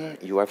information,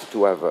 you have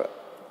to have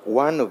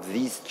one of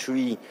these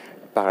three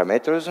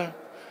parameters: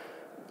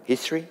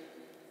 history,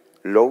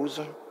 laws,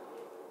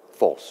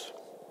 force.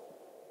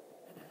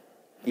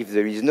 If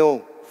there is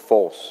no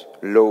force,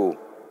 law,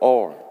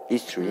 or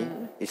history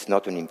is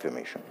not an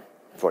information.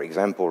 For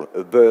example,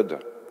 a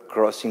bird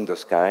crossing the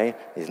sky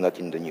is not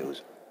in the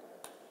news.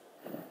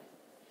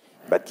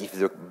 But if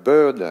the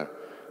bird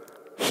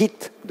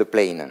hit the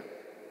plane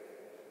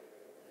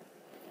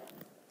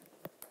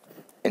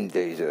and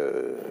there is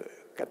a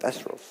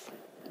catastrophe,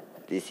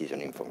 this is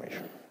an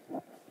information.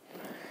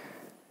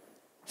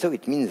 So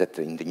it means that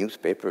in the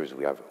newspapers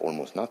we have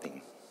almost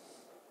nothing.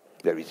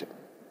 There is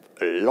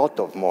a lot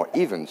of more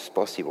events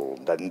possible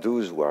than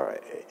those who are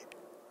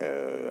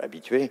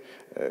habitués,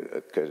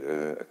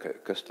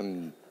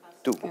 accustomed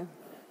to. Yeah.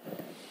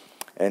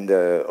 And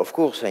of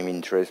course, I'm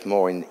interested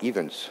more in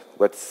events.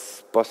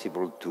 What's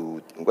possible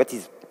to?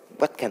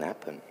 What can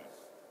happen?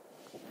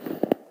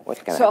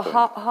 What can happen?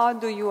 So how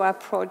do you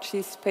approach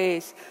this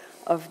space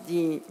of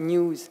the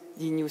news,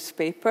 the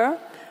newspaper,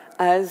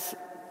 as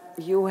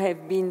you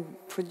have been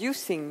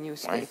producing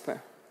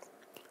newspaper?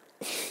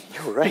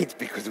 You're right,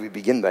 because we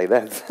begin by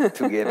that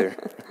together.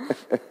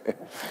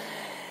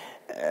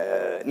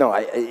 No,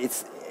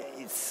 it's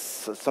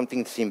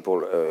something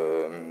simple.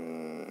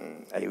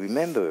 I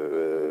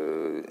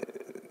remember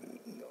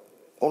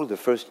all the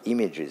first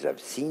images I've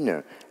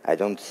seen. I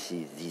don't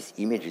see these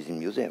images in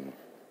museum.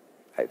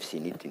 I've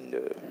seen it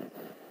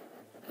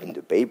in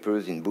the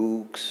papers, in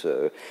books,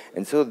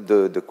 and so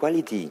the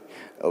quality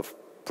of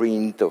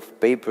print, of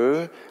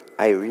paper,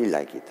 I really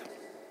like it.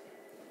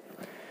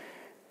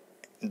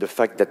 The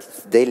fact that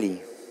it's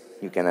daily,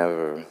 you can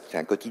have, c'est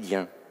un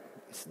quotidien,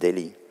 it's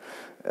daily.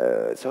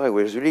 So I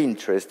was really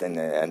interested,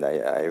 and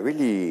I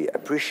really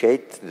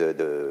appreciate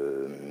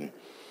the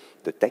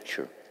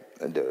texture,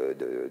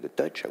 the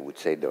touch, I would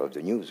say, of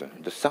the news,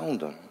 the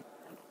sound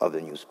of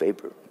the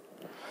newspaper.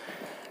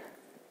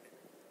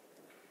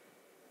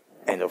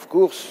 And of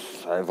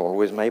course, I have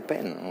always my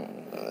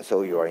pen.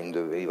 So you are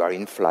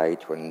in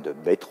flight, you're in the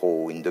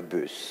metro, in the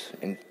bus,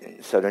 and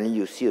suddenly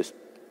you see a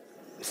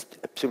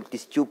absolutely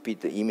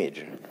stupid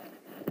image.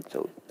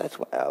 So that's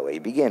how I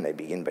began. I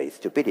began by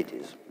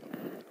stupidities.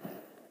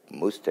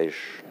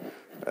 Mustache,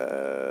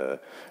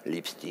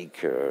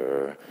 lipstick,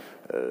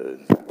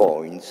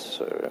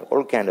 points,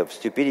 all kind of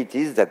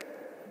stupidities that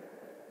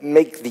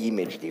make the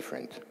image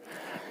different.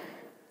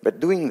 But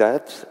doing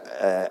that,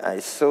 I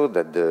saw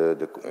that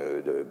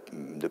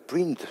the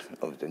print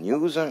of the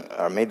news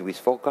are made with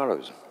 4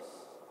 colors.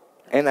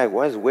 And I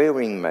was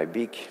wearing my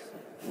beak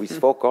with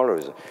 4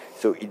 colors.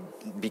 So it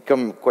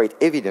became quite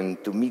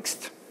evident to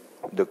mix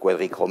the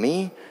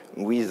quadrichromy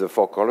with the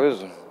 4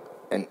 colors.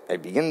 And I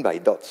began by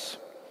dots.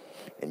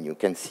 And you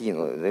can see,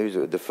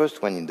 the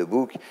first one in the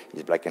book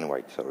is black and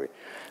white, sorry.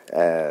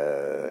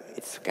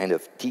 It's kind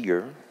of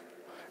tiger,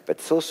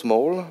 but so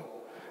small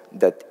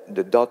that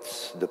the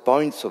dots, the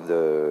points of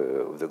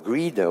the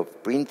grid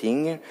of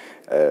printing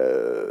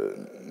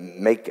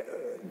make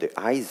the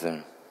eyes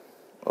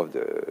of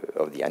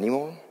the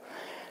animal,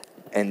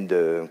 and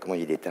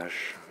comment on dit les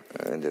taches?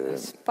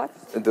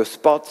 The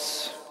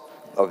spots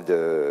of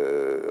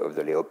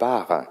the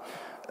leopard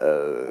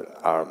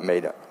are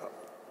made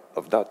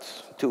of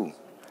dots too.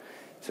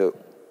 So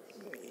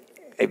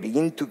I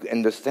begin to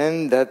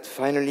understand that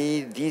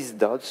finally these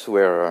dots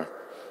were,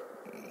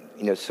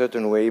 in a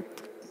certain way,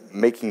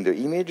 making the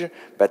image,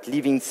 but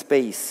leaving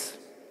space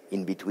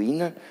in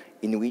between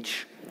in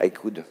which I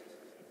could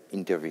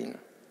intervene.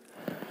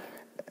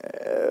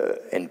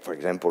 And for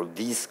example,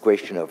 this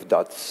question of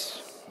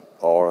dots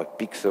or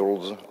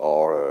pixels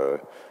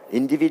or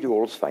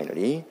individuals,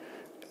 finally,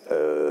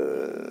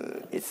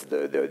 it's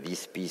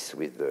this piece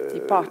with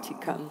the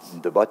particles,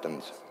 the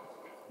buttons,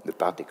 the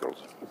particles.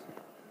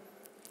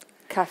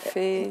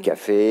 Cafe,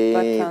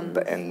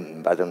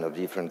 and button of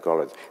different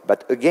colors.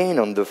 But again,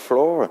 on the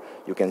floor,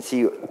 you can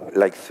see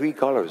like 3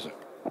 colors.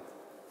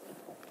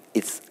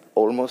 It's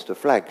almost a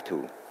flag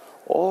too,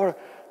 or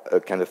a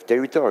kind of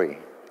territory,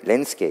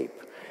 landscape.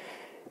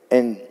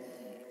 And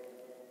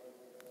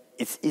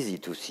it's easy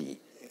to see.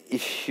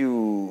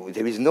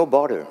 There is no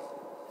border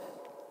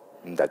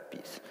in that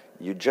piece.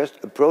 You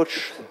just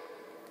approach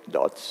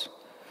dots,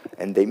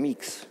 and they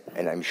mix.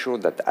 And I'm sure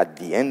that at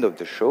the end of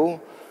the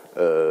show,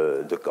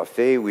 the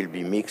cafe will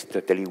be mixed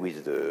totally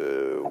with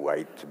the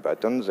white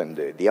buttons and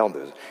the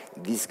others.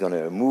 This is going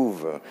to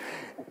move,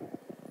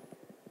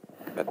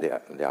 but they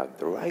have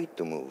the right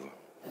to move.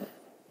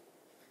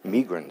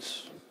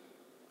 Migrants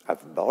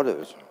have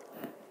borders.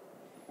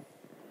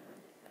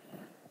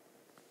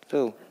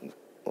 So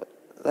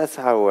that's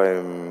how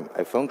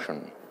I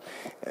function.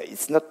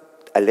 It's not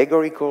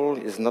allegorical,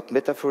 it's not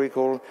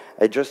metaphorical.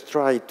 I just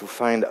try to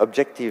find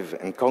objective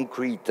and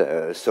concrete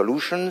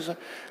solutions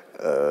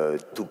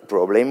to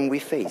problem we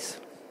face.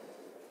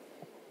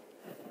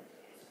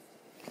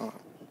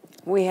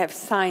 We have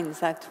signs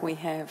that we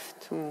have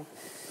to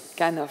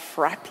kind of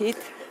wrap it,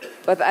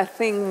 but I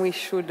think we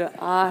should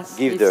ask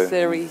if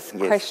there is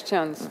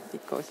questions,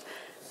 because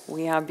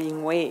we are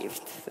being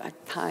waved,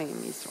 that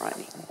time is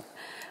running.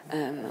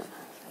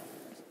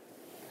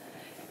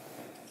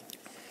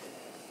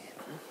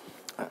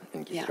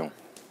 Une question.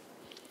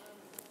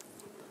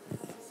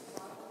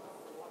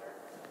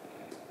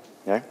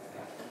 Yeah?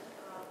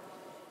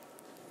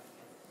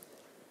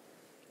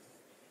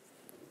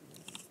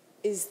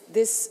 Is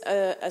this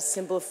a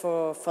symbol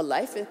for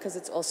life, because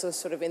it's also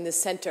sort of in the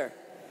center?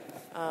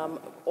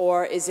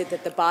 Or is it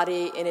that the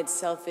body in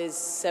itself is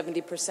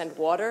 70%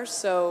 water,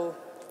 so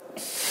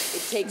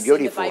it takes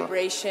in the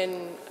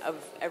vibration of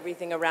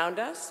everything around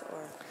us? Or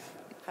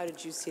how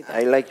did you see that?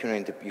 I like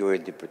your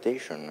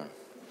interpretation.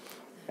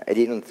 I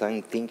didn't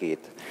think it.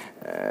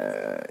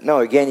 No,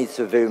 again, it's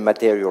a very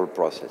material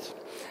process.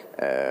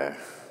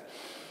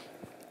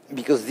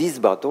 Because this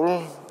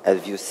bottle,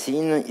 as you've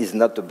seen, is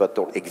not a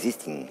bottle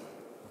existing.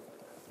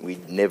 We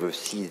never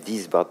see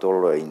this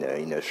bottle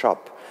in a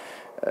shop.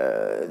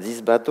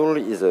 This bottle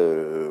is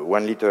a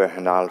 1.5 liter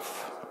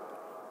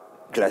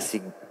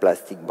classic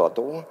plastic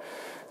bottle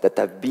that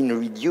have been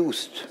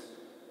reduced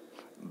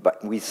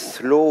but with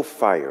slow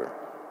fire.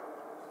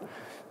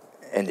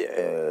 And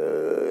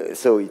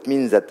so it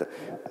means that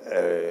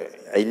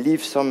I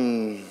leave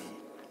some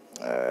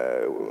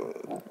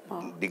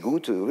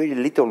degout, really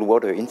little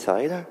water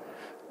inside,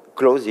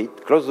 close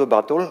the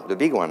bottle, the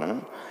big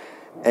one,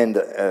 and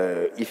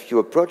if you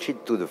approach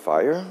it to the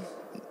fire,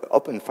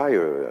 open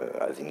fire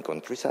as in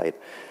countryside,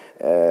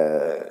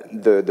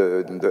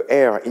 the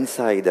air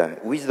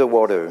inside with the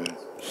water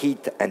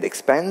heat and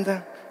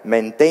expand,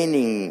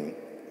 maintaining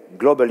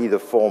globally the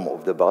form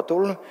of the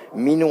bottle.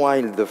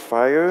 Meanwhile, the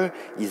fire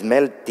is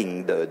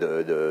melting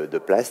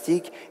the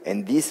plastic,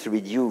 and this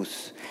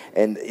reduces.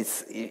 And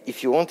it's,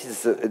 if you want,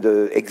 it's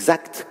the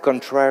exact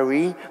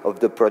contrary of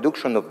the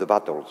production of the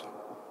bottles.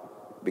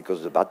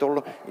 Because the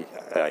bottle,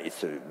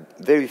 it's a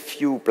very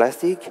few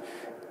plastic,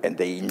 and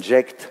they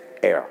inject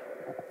air.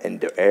 And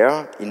the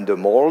air in the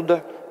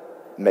mold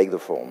make the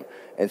form.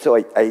 And so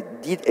I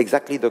did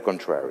exactly the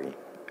contrary,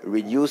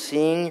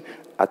 reducing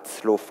at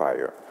slow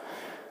fire.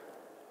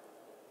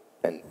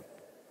 And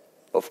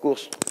of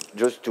course,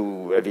 just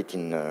to have it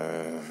in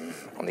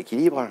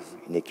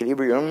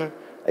equilibrium,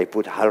 I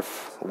put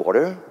half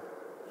water,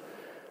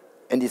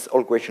 and it's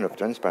all question of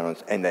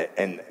transparency. And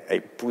I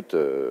put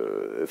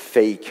a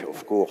fake,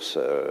 of course,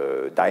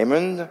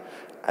 diamond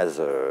as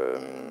a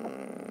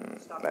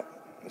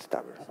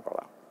star.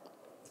 Voilà.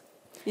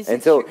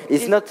 And so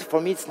it's not,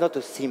 for me, it's not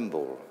a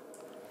symbol.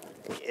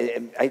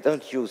 I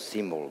don't use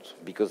symbols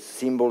because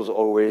symbols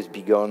always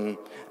begin.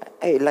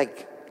 I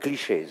like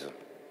cliches.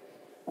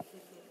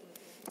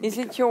 Is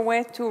it your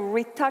way to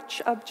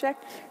retouch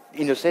objects?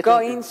 In a setting,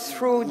 going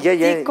through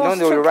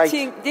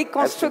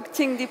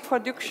deconstructing the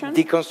production?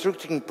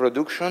 Deconstructing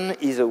production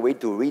is a way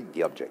to read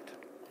the object.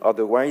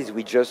 Otherwise,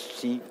 we just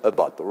see a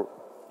bottle.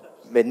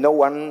 But no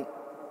one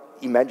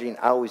imagines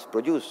how it's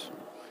produced.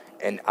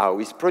 And how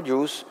it's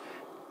produced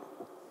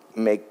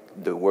make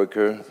the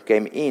worker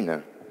came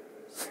in.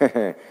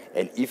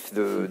 And if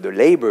the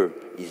labor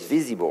is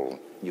visible,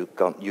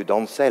 you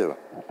don't sell.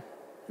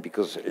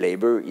 Because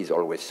labor is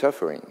always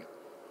suffering.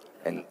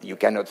 And you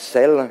cannot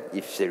sell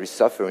if there is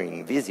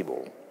suffering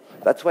visible.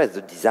 That's why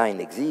the design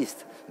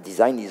exists.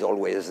 Design is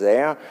always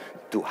there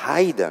to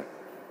hide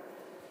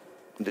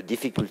the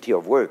difficulty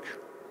of work.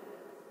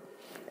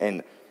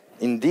 And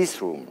in this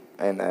room,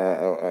 and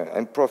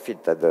I'm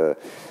profit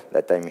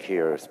that I'm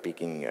here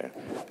speaking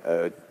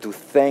to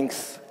thank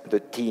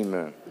the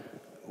team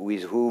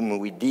with whom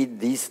we did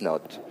this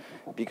knot,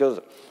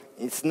 because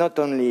it's not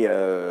only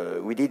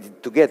we did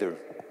it together.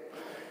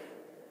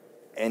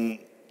 And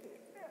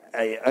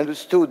I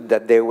understood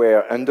that they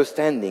were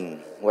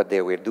understanding what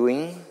they were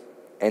doing,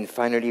 and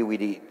finally we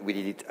did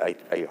it,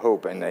 I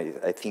hope, and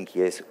I think,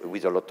 yes,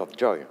 with a lot of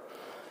joy.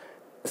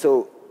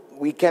 So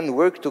we can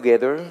work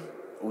together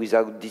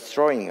without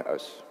destroying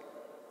us.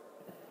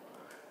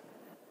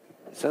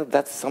 So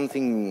that's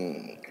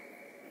something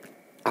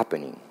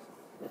happening.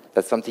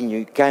 That's something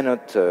you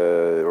cannot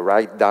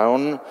write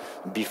down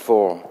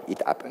before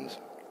it happens.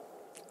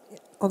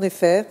 En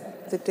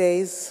effet, the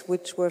days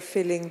which were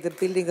filling the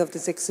building of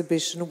this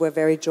exhibition were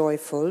very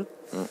joyful.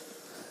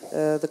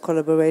 The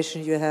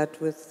collaboration you had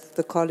with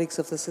the colleagues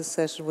of the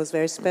Secession was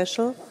very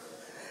special.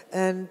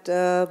 And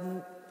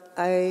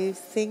I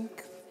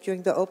think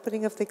during the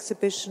opening of the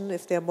exhibition,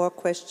 if there are more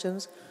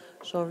questions,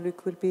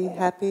 Jean-Luc will be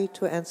happy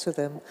to answer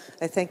them.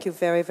 I thank you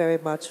very, very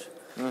much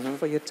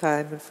for your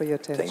time and for your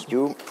attention. Thank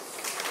you.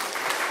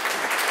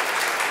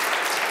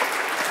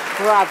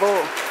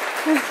 Bravo.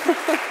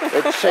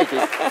 Let's shake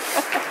it.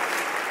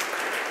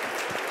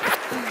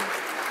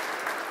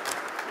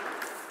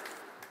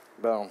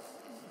 Bon.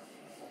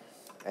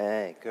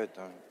 Eh, good.